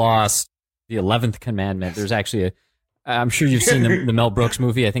long lost, the 11th commandment. There's actually I'm sure you've seen the Mel Brooks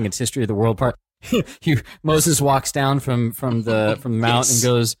movie. I think it's History of the World part. Moses walks down from the mount and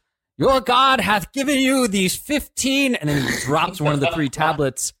goes, your God hath given you these 15, and then he drops one of the 3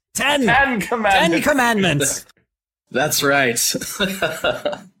 tablets. 10 commandments. That's right.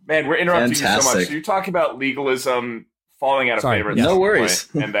 Man, we're interrupting you so much. So you're talking about legalism falling out of favor. No worries.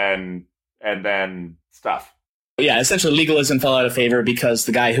 And then stuff. Yeah, essentially legalism fell out of favor because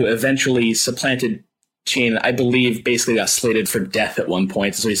the guy who eventually supplanted Qin, I believe, basically got slated for death at one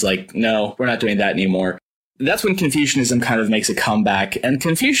point. So he's like, no, we're not doing that anymore. That's when Confucianism kind of makes a comeback. And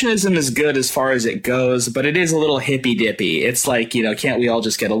Confucianism is good as far as it goes, but it is a little hippy-dippy. It's like, can't we all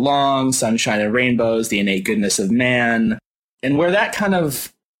just get along? Sunshine and rainbows, the innate goodness of man. And where that kind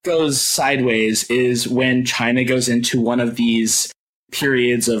of goes sideways is when China goes into one of these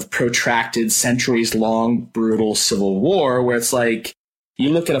periods of protracted, centuries-long, brutal civil war, where it's like, you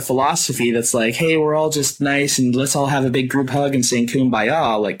look at a philosophy that's like, hey, we're all just nice and let's all have a big group hug and sing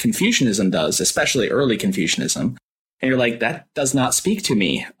Kumbaya, like Confucianism does, especially early Confucianism. And you're like, that does not speak to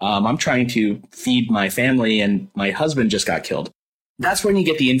me. I'm trying to feed my family and my husband just got killed. That's when you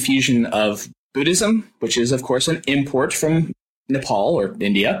get the infusion of Buddhism, which is, of course, an import from Nepal or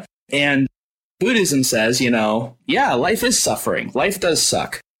India. And Buddhism says, yeah, life is suffering. Life does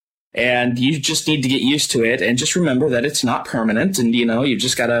suck. And you just need to get used to it and just remember that it's not permanent. And, you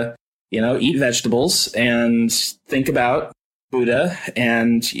just got to, eat vegetables and think about Buddha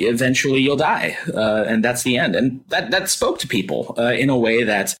and eventually you'll die. And that's the end. And that spoke to people in a way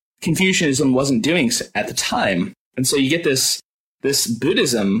that Confucianism wasn't doing at the time. And so you get this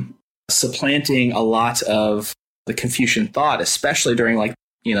Buddhism supplanting a lot of the Confucian thought, especially during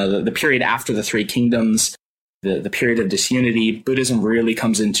the period after the 3 kingdoms. The period of disunity. Buddhism really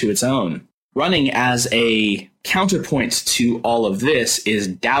comes into its own. Running as a counterpoint to all of this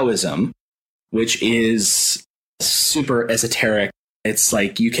is Taoism, which is super esoteric. It's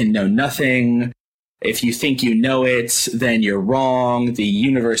like you can know nothing. If you think you know it, then you're wrong. The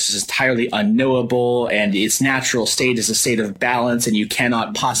universe is entirely unknowable, and its natural state is a state of balance, and you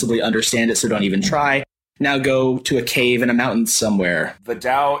cannot possibly understand it, so don't even try. Now go to a cave in a mountain somewhere. The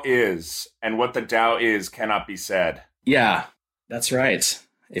Tao is, and what the Tao is cannot be said. Yeah, that's right.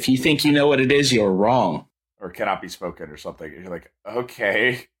 If you think you know what it is, you're wrong. or cannot be spoken or something. And you're like,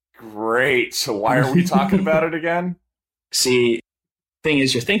 okay, great. So why are we talking about it again? See, thing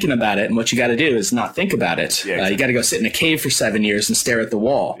is, you're thinking about it, and what you got to do is not think about it. Yeah, exactly. You got to go sit in a cave for 7 years and stare at the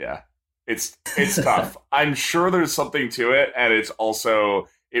wall. Yeah, it's tough. I'm sure there's something to it, and it's also,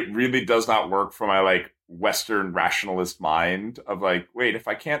 it really does not work for my like Western rationalist mind of like, wait, if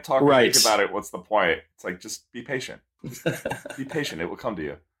I can't talk and think about it, what's the point? It's like, just be patient. Be patient. It will come to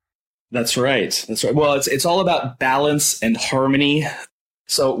you. That's right. Well, it's all about balance and harmony.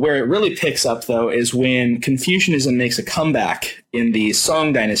 So where it really picks up, though, is when Confucianism makes a comeback in the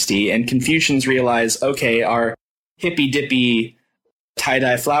Song dynasty, and Confucians realize, okay, our hippy-dippy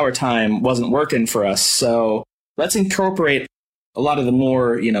tie-dye flower time wasn't working for us, so let's incorporate a lot of the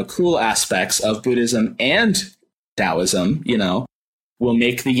more, cool aspects of Buddhism and Taoism. We'll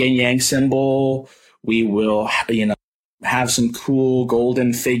make the yin-yang symbol. We will, have some cool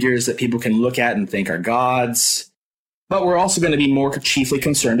golden figures that people can look at and think are gods. But we're also going to be more chiefly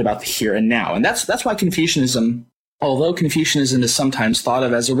concerned about the here and now. And that's why Confucianism, although Confucianism is sometimes thought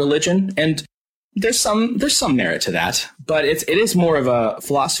of as a religion, and there's some merit to that, but it is more of a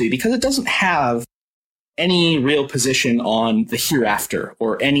philosophy because it doesn't have any real position on the hereafter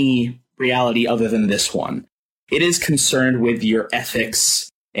or any reality other than this one. It is concerned with your ethics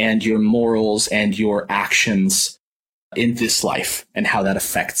and your morals and your actions in this life and how that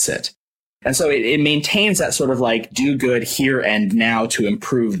affects it. And so it maintains that sort of like do good here and now to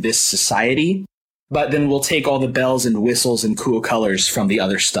improve this society, but then we'll take all the bells and whistles and cool colors from the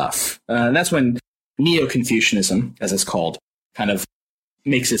other stuff. And that's when Neo-Confucianism, as it's called, kind of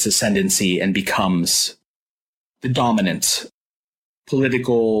makes its ascendancy and becomes the dominant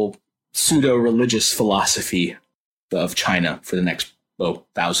political pseudo-religious philosophy of China for the next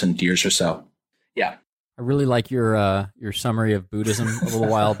 1,000 years or so. Yeah. I really like your summary of Buddhism a little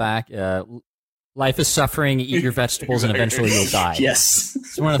while back. Life is suffering, eat your vegetables, and eventually you'll die. Yes.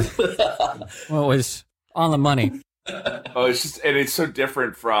 It's one of the, well, it was on the money. Oh, it's so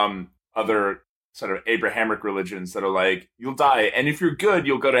different from other sort of Abrahamic religions that are like, you'll die, and if you're good,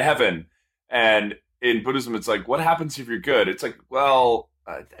 you'll go to heaven. And in Buddhism, it's like, what happens if you're good? It's like, well,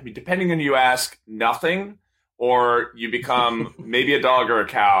 depending on who you ask, nothing, or you become maybe a dog or a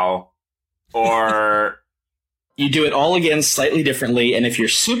cow, or you do it all again slightly differently, and if you're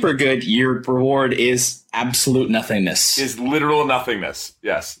super good, your reward is absolute nothingness. Is literal nothingness.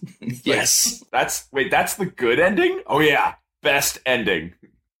 Yes. Yes. That's the good ending? Oh yeah, best ending.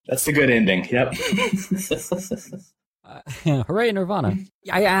 That's the good ending. Yep. Hooray, Nirvana.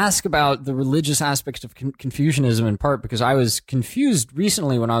 I ask about the religious aspects of Confucianism in part because I was confused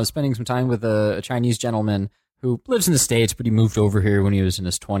recently when I was spending some time with a Chinese gentleman who lives in the States, but he moved over here when he was in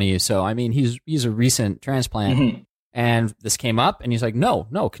his 20s. So, I mean, he's a recent transplant. Mm-hmm. And this came up, and he's like, no,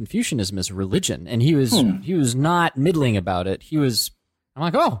 Confucianism is a religion. And he was not middling about it. I'm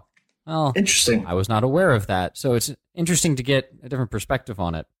like, oh, well, interesting. I was not aware of that. So it's interesting to get a different perspective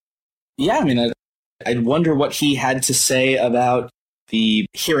on it. Yeah, I mean, I'd wonder what he had to say about the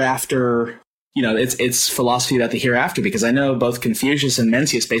hereafter. It's philosophy about the hereafter, because I know both Confucius and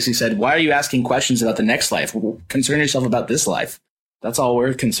Mencius basically said, why are you asking questions about the next life? Concern yourself about this life. That's all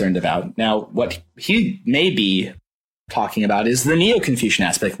we're concerned about. Now, what he may be talking about is the Neo-Confucian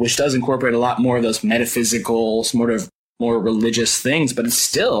aspect, which does incorporate a lot more of those metaphysical, sort of more religious things, but it's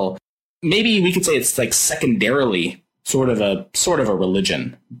still, maybe we could say it's like secondarily sort of a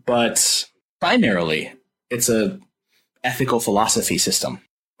religion, but primarily it's a ethical philosophy system,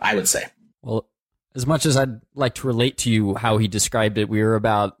 I would say. Well, as much as I'd like to relate to you how he described it, we were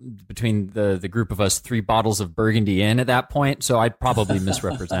about, between the group of us, 3 bottles of Burgundy in at that point, so I'd probably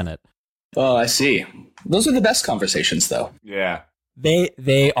misrepresent it. Oh, I see. Those are the best conversations, though. Yeah.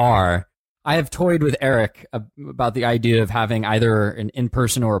 They are. I have toyed with Eric about the idea of having either an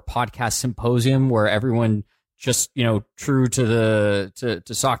in-person or a podcast symposium where everyone just, true to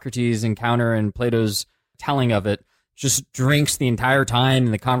Socrates' encounter and Plato's telling of it, just drinks the entire time,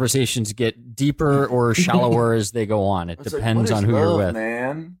 and the conversations get deeper or shallower as they go on. It depends on who you're with.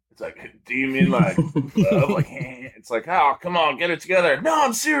 Man, it's like, do you mean like love? Like, it's like, oh, come on, get it together. No,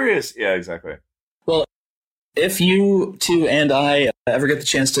 I'm serious. Yeah, exactly. Well, if you two and I ever get the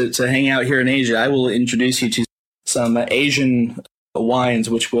chance to hang out here in Asia, I will introduce you to some Asian wines,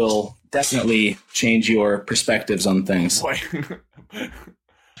 which will definitely change your perspectives on things.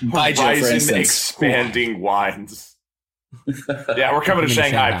 Baijiu, for instance. Expanding wines. Yeah, we're coming to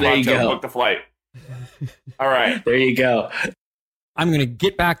Shanghai. There you go. Book the flight. All right. There you go. I'm going to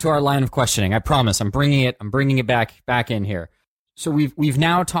get back to our line of questioning. I promise. I'm bringing it back in here. So we've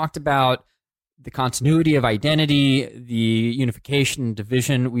now talked about the continuity of identity, the unification,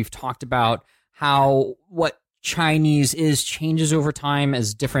 division. We've talked about what Chinese is changes over time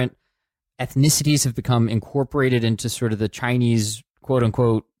as different ethnicities have become incorporated into sort of the Chinese quote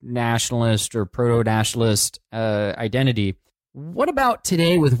unquote nationalist or proto-nationalist identity. What about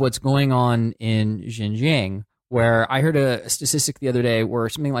today with what's going on in Xinjiang, where I heard a statistic the other day where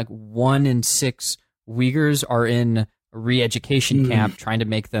something like 1 in 6 Uyghurs are in a re-education camp trying to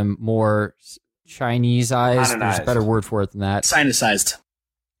make them more Chineseized. There's a better word for it than that. Sinicized.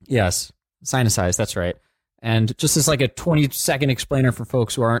 Yes, sinicized, that's right. And just as like a 20-second explainer for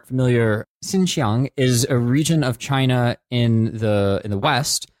folks who aren't familiar, Xinjiang is a region of China in the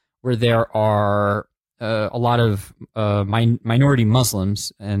west where there are a lot of minority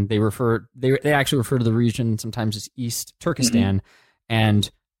Muslims, and they actually refer to the region sometimes as East Turkestan. And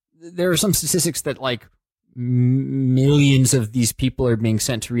there are some statistics that like millions of these people are being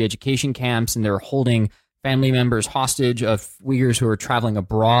sent to re-education camps, and they're holding family members hostage of Uyghurs who are traveling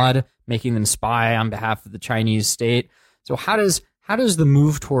abroad, making them spy on behalf of the Chinese state. So how does the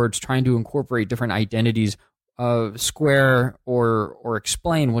move towards trying to incorporate different identities square or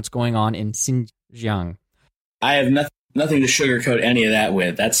explain what's going on in Xinjiang? I have nothing to sugarcoat any of that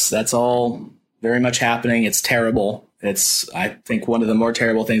with. That's all very much happening. It's terrible. It's, I think, one of the more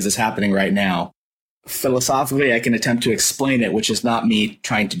terrible things that's happening right now. Philosophically, I can attempt to explain it, which is not me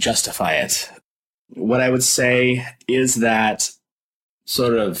trying to justify it. What I would say is that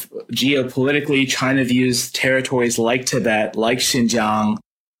sort of geopolitically, China views territories like Tibet, like Xinjiang,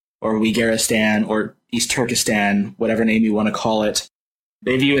 or Uyghuristan, or East Turkestan, whatever name you want to call it.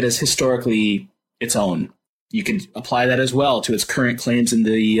 They view it as historically its own. You can apply that as well to its current claims in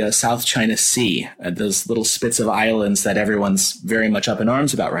the South China Sea, those little spits of islands that everyone's very much up in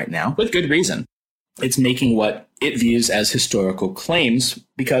arms about right now, with good reason. It's making what it views as historical claims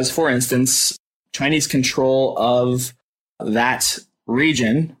because, for instance, Chinese control of that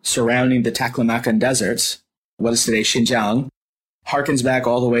region surrounding the Taklamakan Desert, what is today Xinjiang, harkens back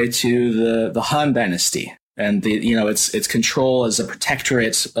all the way to the Han Dynasty and its control as a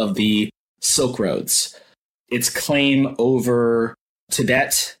protectorate of the Silk Roads. Its claim over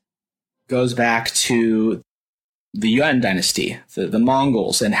Tibet goes back to the Yuan Dynasty, the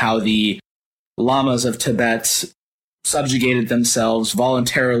Mongols, and how the lamas of Tibet subjugated themselves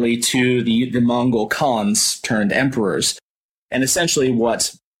voluntarily to the Mongol Khans turned emperors. And essentially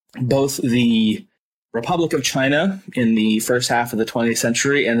what both the Republic of China in the first half of the 20th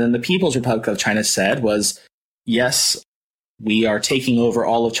century and then the People's Republic of China said was, yes, we are taking over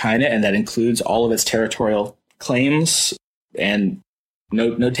all of China, and that includes all of its territorial claims and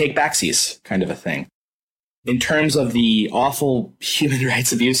no take backsies kind of a thing. In terms of the awful human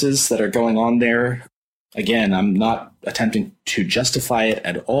rights abuses that are going on there, again, I'm not attempting to justify it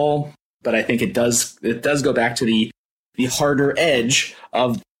at all, but I think it does go back to the harder edge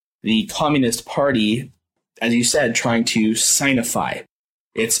of the Communist Party, as you said, trying to sinify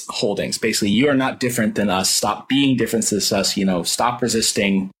its holdings. Basically, you are not different than us. Stop being different than us. Stop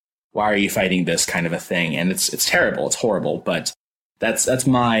resisting. Why are you fighting this kind of a thing? And it's terrible. It's horrible. But that's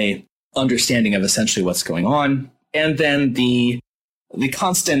my understanding of essentially what's going on. And then the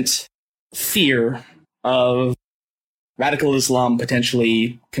constant fear of radical Islam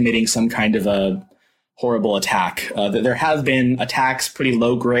potentially committing some kind of a horrible attack. There have been attacks pretty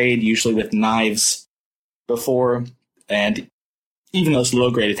low grade, usually with knives before, and even those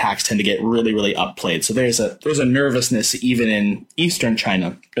low grade attacks tend to get really, really upplayed. So there's a nervousness even in Eastern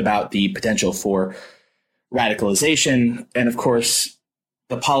China about the potential for radicalization. And of course,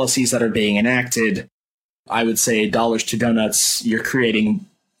 the policies that are being enacted, I would say dollars to donuts, you're creating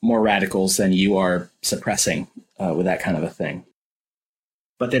more radicals than you are suppressing with that kind of a thing.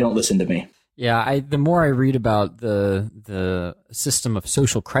 But they don't listen to me. Yeah, the more I read about the system of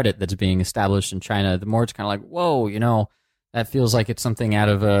social credit that's being established in China, the more it's kind of like, whoa, that feels like it's something out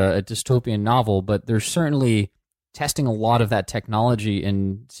of a dystopian novel. But they're certainly testing a lot of that technology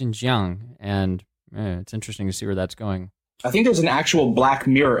in Xinjiang, and it's interesting to see where that's going. I think there's an actual Black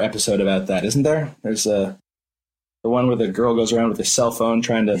Mirror episode about that, isn't there? There's the one where the girl goes around with her cell phone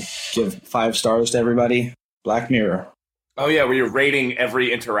trying to give 5 stars to everybody. Black Mirror. Oh, yeah, where you're rating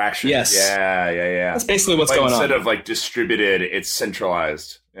every interaction. Yes. Yeah. That's basically what's going on. Instead of distributed, it's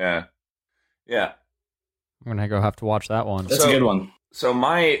centralized. Yeah. I'm going to go have to watch that one. That's a good one. So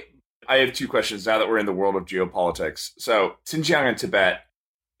I have 2 questions now that we're in the world of geopolitics. So Xinjiang and Tibet,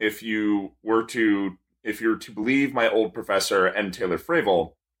 if you were to believe my old professor, M. Taylor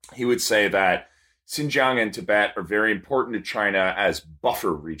Fravel, he would say that Xinjiang and Tibet are very important to China as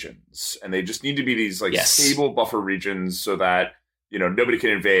buffer regions. And they just need to be these stable buffer regions so that, nobody can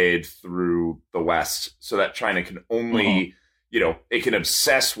invade through the West, so that China can only, it can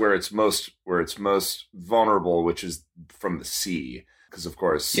obsess where it's most vulnerable, which is from the sea. Because, of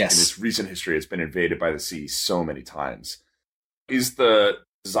course, in its recent history, it's been invaded by the sea so many times. Is the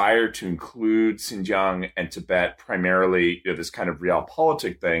desire to include Xinjiang and Tibet primarily this kind of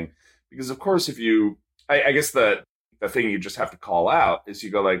realpolitik thing? Because, of course, I guess the thing you just have to call out is you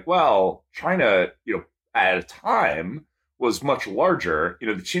go like, well, China, at a time was much larger. The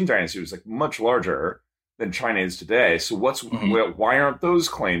Qin dynasty was like much larger than China is today. So why aren't those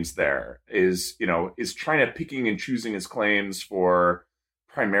claims there? Is China picking and choosing its claims for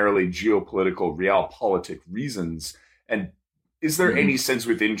primarily geopolitical realpolitik reasons? And is there any sense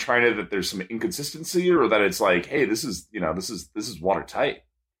within China that there's some inconsistency, or that it's like, hey, this is watertight?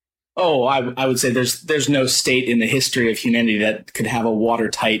 Oh, I would say there's no state in the history of humanity that could have a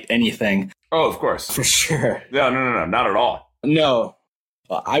watertight anything. Oh, of course. For sure. No, not at all. No.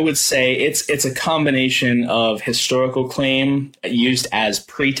 I would say it's a combination of historical claim used as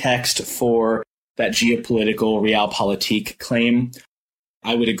pretext for that geopolitical realpolitik claim.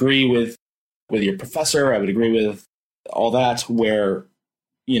 I would agree with your professor. I would agree with all that, where,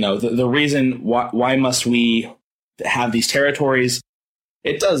 the reason why must we have these territories?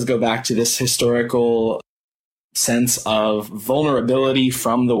 It does go back to this historical sense of vulnerability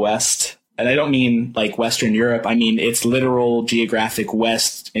from the West. And I don't mean like Western Europe. I mean, it's literal geographic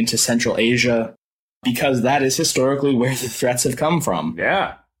West into Central Asia, because that is historically where the threats have come from.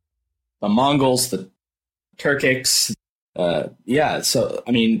 Yeah. The Mongols, the Turkics. So,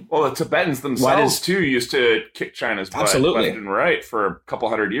 I mean. Well, the Tibetans themselves, too, used to kick China's butt left and right for a couple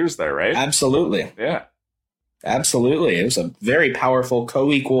hundred years there, right? Absolutely. Yeah. Absolutely. It was a very powerful,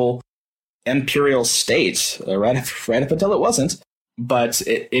 co-equal imperial state right up until it wasn't. But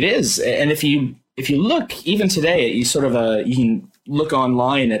it is. And if you look even today, you can look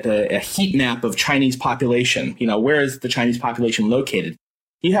online at a heat map of Chinese population. Where is the Chinese population located?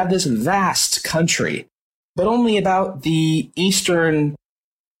 You have this vast country, but only about the eastern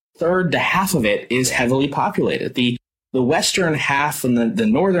third to half of it is heavily populated. The western half and the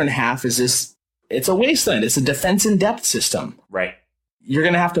northern half is it's a wasteland. It's a defense in depth system. Right. You're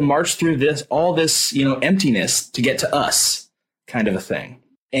going to have to march through all this emptiness to get to us, kind of a thing.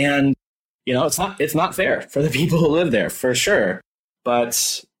 And it's not fair for the people who live there, for sure.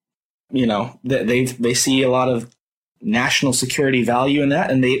 But they see a lot of national security value in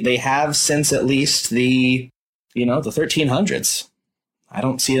that, and they have since at least the 1300s. I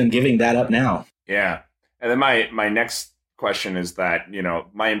don't see them giving that up now. Yeah. And then my next question is that,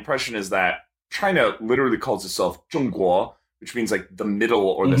 my impression is that China literally calls itself 中国, which means like the middle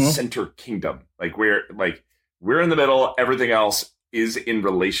or the center kingdom. Like we're in the middle. Everything else is in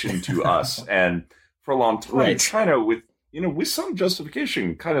relation to us. And for a long time, China, with some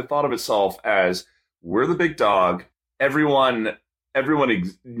justification, kind of thought of itself as, we're the big dog. Everyone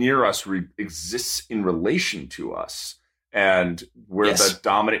near us exists in relation to us. And we're the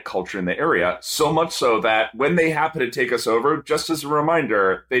dominant culture in the area. So much so that when they happen to take us over, just as a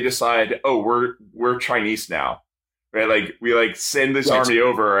reminder, they decide, oh, we're Chinese now. Right? Like we send this army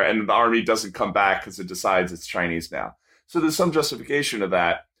over, and the army doesn't come back because it decides it's Chinese now. So there's some justification of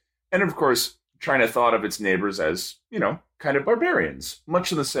that. And of course, China thought of its neighbors as, kind of barbarians,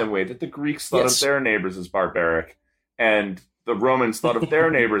 much in the same way that the Greeks thought of their neighbors as barbaric. And the Romans thought of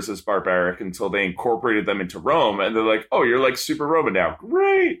their neighbors as barbaric until they incorporated them into Rome. And they're like, oh, you're like super Roman now.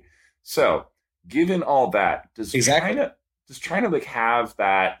 Great. So given all that, does China like have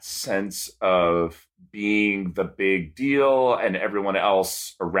that sense of being the big deal and everyone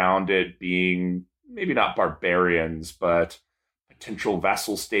else around it being maybe not barbarians, but potential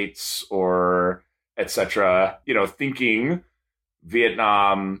vassal states or etc., thinking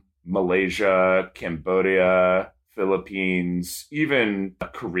Vietnam, Malaysia, Cambodia, Philippines, even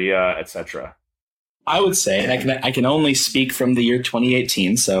Korea, etc.? I would say, and I can only speak from the year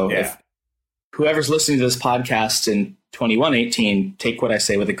 2018. So if whoever's listening to this podcast in 2118, take what I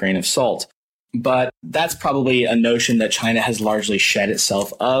say with a grain of salt. But that's probably a notion that China has largely shed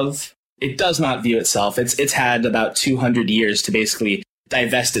itself of. It does not view itself. It's had about 200 years to basically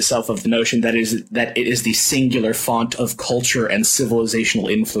divest itself of the notion that it is the singular font of culture and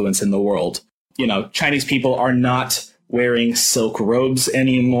civilizational influence in the world. Chinese people are not wearing silk robes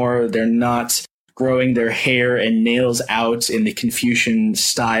anymore. They're not growing their hair and nails out in the Confucian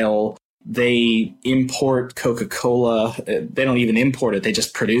style. They import Coca-Cola. They don't even import it. They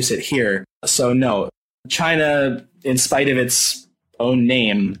just produce it here. So no, China, in spite of its own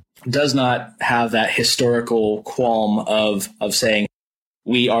name, does not have that historical qualm of saying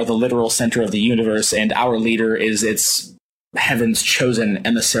we are the literal center of the universe and our leader is its heaven's chosen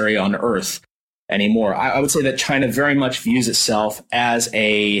emissary on earth. anymore. I would say that China very much views itself as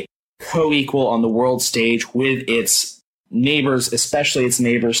a co-equal on the world stage with its neighbors, especially its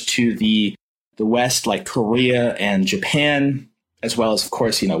neighbors to the West, like Korea and Japan, as well as, of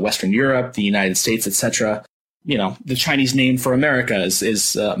course, Western Europe, the United States, etc. The Chinese name for America is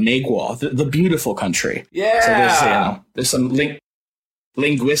Meiguo, the beautiful country. Yeah. So there's some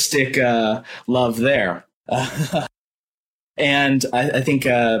linguistic love there. And I think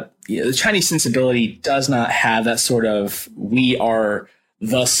the Chinese sensibility does not have that sort of we are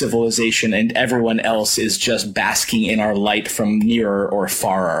the civilization and everyone else is just basking in our light from nearer or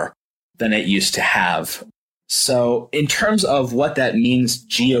farer than it used to have. So in terms of what that means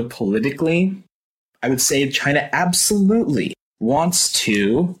geopolitically, I would say China absolutely wants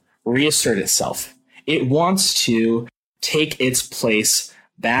to reassert itself. It wants to take its place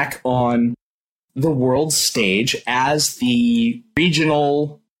back on the world stage as the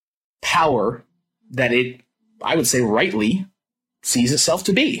regional power that it, I would say rightly, sees itself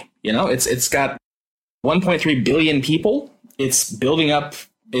to be. It's got 1.3 billion people. It's building up.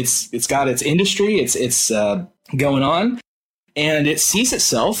 It's got its industry. It's going on, and it sees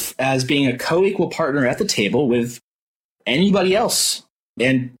itself as being a co-equal partner at the table with anybody else,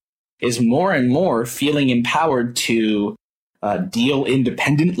 and is more and more feeling empowered to deal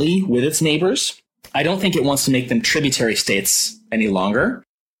independently with its neighbors. I don't think it wants to make them tributary states any longer.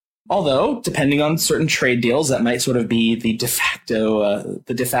 Although, depending on certain trade deals, that might sort of be the de facto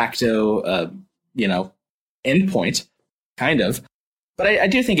endpoint, kind of. But I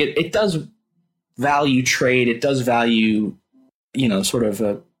do think it does value trade. It does value,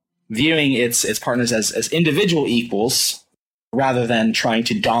 viewing its partners as individual equals rather than trying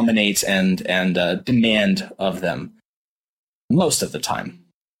to dominate and demand of them most of the time.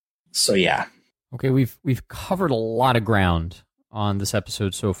 So, yeah. Okay, we've covered a lot of ground on this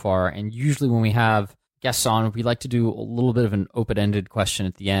episode so far, and usually when we have guests on, we like to do a little bit of an open-ended question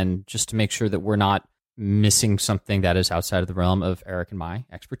at the end just to make sure that we're not missing something that is outside of the realm of Eric and my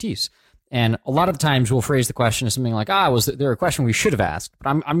expertise. And a lot of times we'll phrase the question as something like, was there a question we should have asked?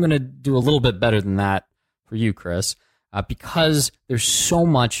 But I'm going to do a little bit better than that for you, Chris, because there's so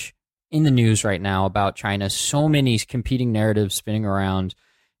much in the news right now about China, so many competing narratives spinning around.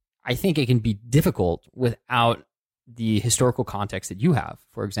 I think it can be difficult without the historical context that you have,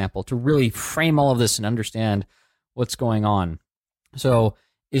 for example, to really frame all of this and understand what's going on. So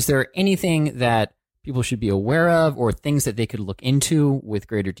is there anything that people should be aware of or things that they could look into with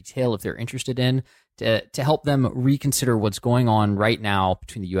greater detail if they're interested in to help them reconsider what's going on right now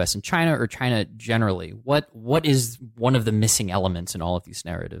between the U.S. and China, or China generally? What is one of the missing elements in all of these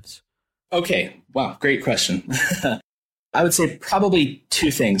narratives? Okay. Wow. Great question. I would say probably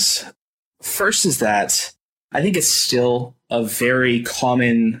two things. First is that I think it's still a very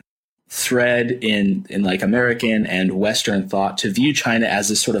common thread in like American and Western thought to view China as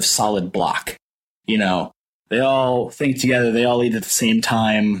this sort of solid block. They all think together, they all eat at the same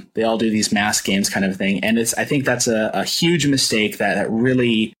time, they all do these mass games kind of thing. And I think that's a huge mistake that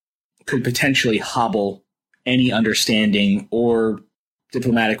really could potentially hobble any understanding or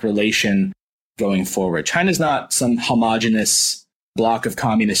diplomatic relation going forward. China's not some homogenous block of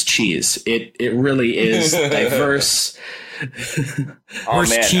communist cheese. It really is diverse.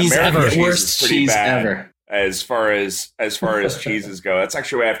 Worst cheese ever. Worst cheese ever. As far as cheeses go, that's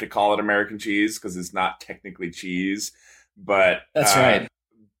actually why I have to call it American cheese, because it's not technically cheese, but that's right.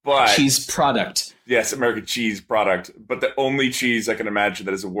 But cheese product. Yes, American cheese product. But the only cheese I can imagine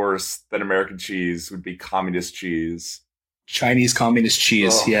that is worse than American cheese would be communist cheese. Chinese communist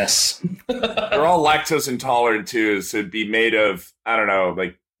cheese, yes. They're all lactose intolerant too, so it'd be made of, I don't know,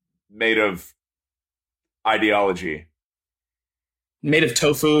 made of ideology. Made of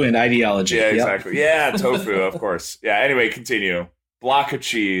tofu and ideology. Yeah, exactly. Yep. Yeah, tofu, of course. Yeah, anyway, continue. Block of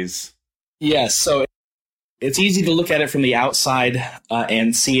cheese. Yes, so it's easy to look at it from the outside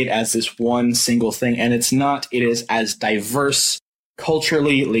and see it as this one single thing, and it's not. It is as diverse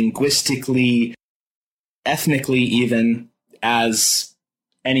culturally, linguistically, ethnically even as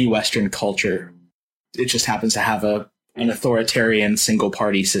any Western culture. It just happens to have an authoritarian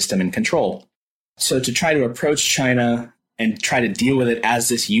single-party system in control. So to try to approach China and try to deal with it as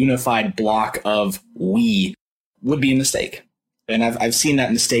this unified block of we would be a mistake. And I've seen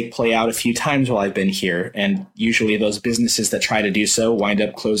that mistake play out a few times while I've been here. And usually those businesses that try to do so wind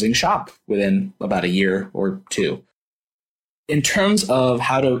up closing shop within about a year or two. In terms of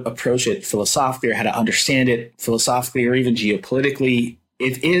how to approach it philosophically or how to understand it philosophically or even geopolitically,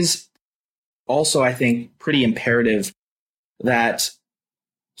 it is also, I think, pretty imperative that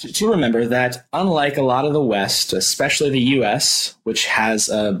to remember that unlike a lot of the West, especially the U.S., which has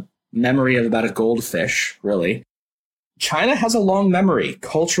a memory of about a goldfish, really. China has a long memory,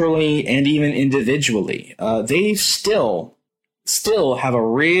 culturally and even individually. They still have a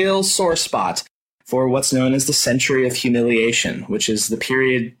real sore spot for what's known as the Century of Humiliation, which is the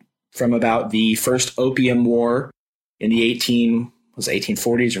period from about the First Opium War in the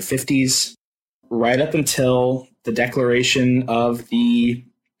 1840s or 50s, right up until the declaration of the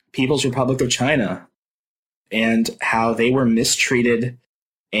People's Republic of China, and how they were mistreated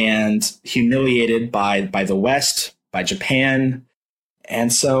and humiliated by the West, by Japan.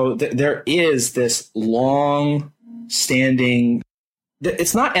 And so there is this long-standing,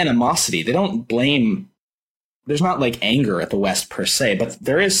 it's not animosity. They don't blame, there's not like anger at the West per se, but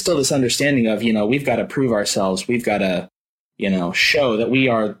there is still this understanding of, we've got to prove ourselves. We've got to, show that we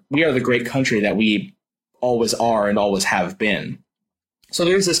are the great country that we always are and always have been. So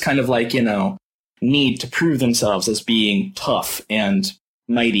there's this kind of need to prove themselves as being tough and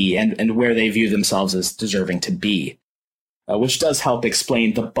mighty and where they view themselves as deserving to be. Which does help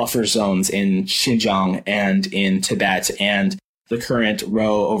explain the buffer zones in Xinjiang and in Tibet and the current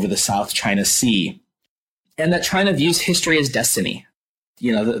row over the South China Sea. And that China views history as destiny.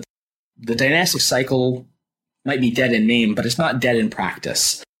 The dynastic cycle might be dead in name, but it's not dead in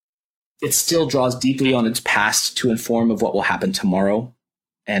practice. It still draws deeply on its past to inform of what will happen tomorrow.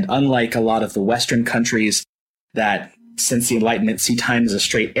 And unlike a lot of the Western countries that, since the Enlightenment, see time as a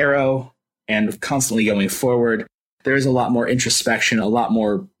straight arrow and constantly going forward, there is a lot more introspection, a lot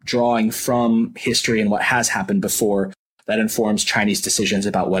more drawing from history and what has happened before that informs Chinese decisions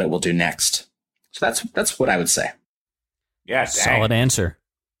about what it will do next. So that's what I would say. Yeah, dang. Solid answer.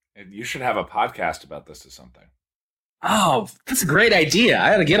 You should have a podcast about this or something. Oh, that's a great idea. I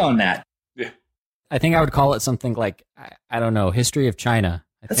got to get on that. Yeah. I think I would call it something like, I don't know, History of China.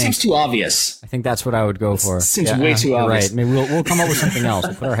 Seems too obvious. I think that's what I would go for. Seems way too obvious. Right. Maybe we'll come up with something else.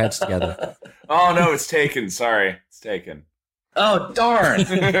 We'll put our heads together. Oh, no, it's taken. Sorry. It's taken. Oh, darn.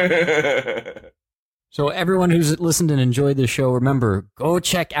 So everyone who's listened and enjoyed this show, remember, go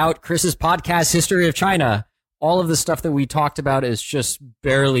check out Chris's podcast, History of China. All of the stuff that we talked about is just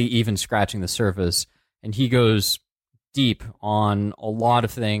barely even scratching the surface. And he goes deep on a lot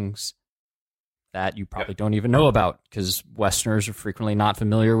of things that you probably don't even know about, because Westerners are frequently not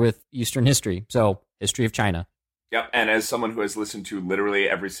familiar with Eastern history. So, History of China. Yep, and as someone who has listened to literally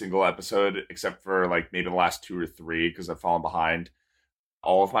every single episode, except for maybe the last 2 or 3, because I've fallen behind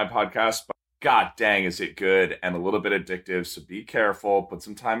all of my podcasts, but god dang, is it good and a little bit addictive, so be careful, put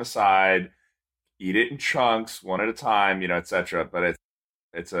some time aside, eat it in chunks, one at a time, etc. But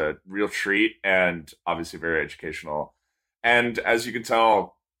it's a real treat and obviously very educational. And as you can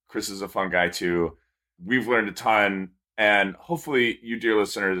tell, Chris is a fun guy too. We've learned a ton, and hopefully you, dear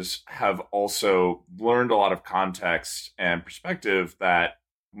listeners, have also learned a lot of context and perspective that,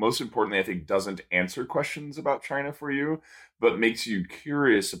 most importantly, I think doesn't answer questions about China for you, but makes you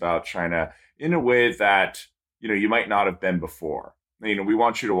curious about China in a way that, you might not have been before. We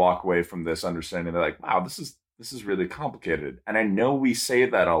want you to walk away from this understanding that, wow, this is really complicated. And I know we say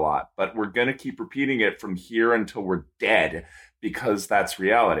that a lot, but we're going to keep repeating it from here until we're dead, because that's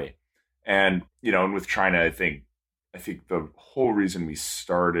reality. And, and with China, I think the whole reason we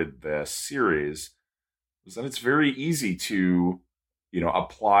started this series was that it's very easy to,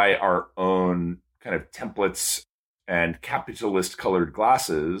 apply our own kind of templates and capitalist colored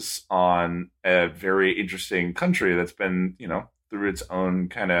glasses on a very interesting country that's been, through its own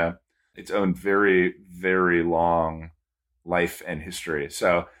very, very long life and history.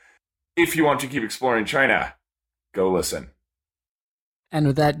 So if you want to keep exploring China, go listen. And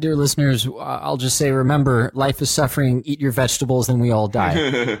with that, dear listeners, I'll just say, remember, life is suffering, eat your vegetables, and we all die.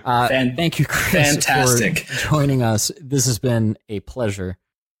 Thank you, Chris, for joining us. This has been a pleasure.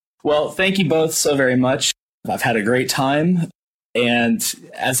 Well, thank you both so very much. I've had a great time. And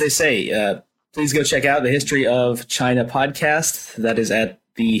as they say, please go check out the History of China podcast. That is at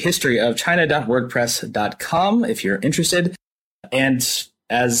thehistoryofchina.wordpress.com if you're interested. And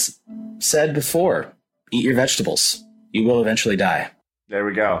as said before, eat your vegetables. You will eventually die. There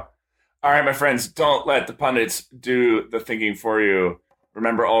we go. All right, my friends, don't let the pundits do the thinking for you.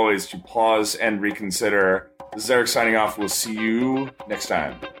 Remember always to pause and reconsider. This is Eric signing off. We'll see you next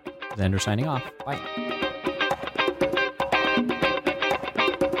time. Xander signing off. Bye.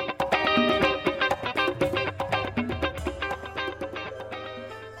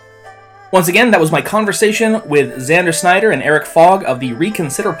 Once again, that was my conversation with Xander Snyder and Eric Fogg of the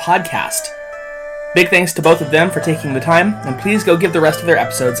Reconsider podcast. Big thanks to both of them for taking the time, and please go give the rest of their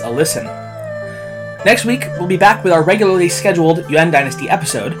episodes a listen. Next week, we'll be back with our regularly scheduled Yuan Dynasty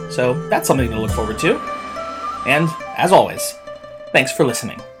episode, so that's something to look forward to. And, as always, thanks for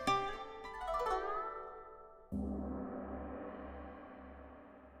listening.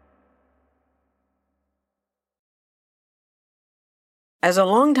 As a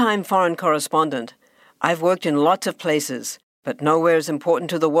longtime foreign correspondent, I've worked in lots of places, but nowhere as important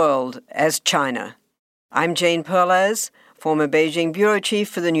to the world as China. I'm Jane Perlez, former Beijing bureau chief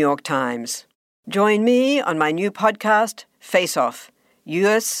for the New York Times. Join me on my new podcast, Face Off,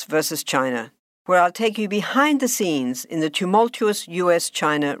 U.S. versus China, where I'll take you behind the scenes in the tumultuous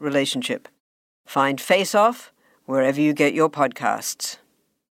U.S.-China relationship. Find Face Off wherever you get your podcasts.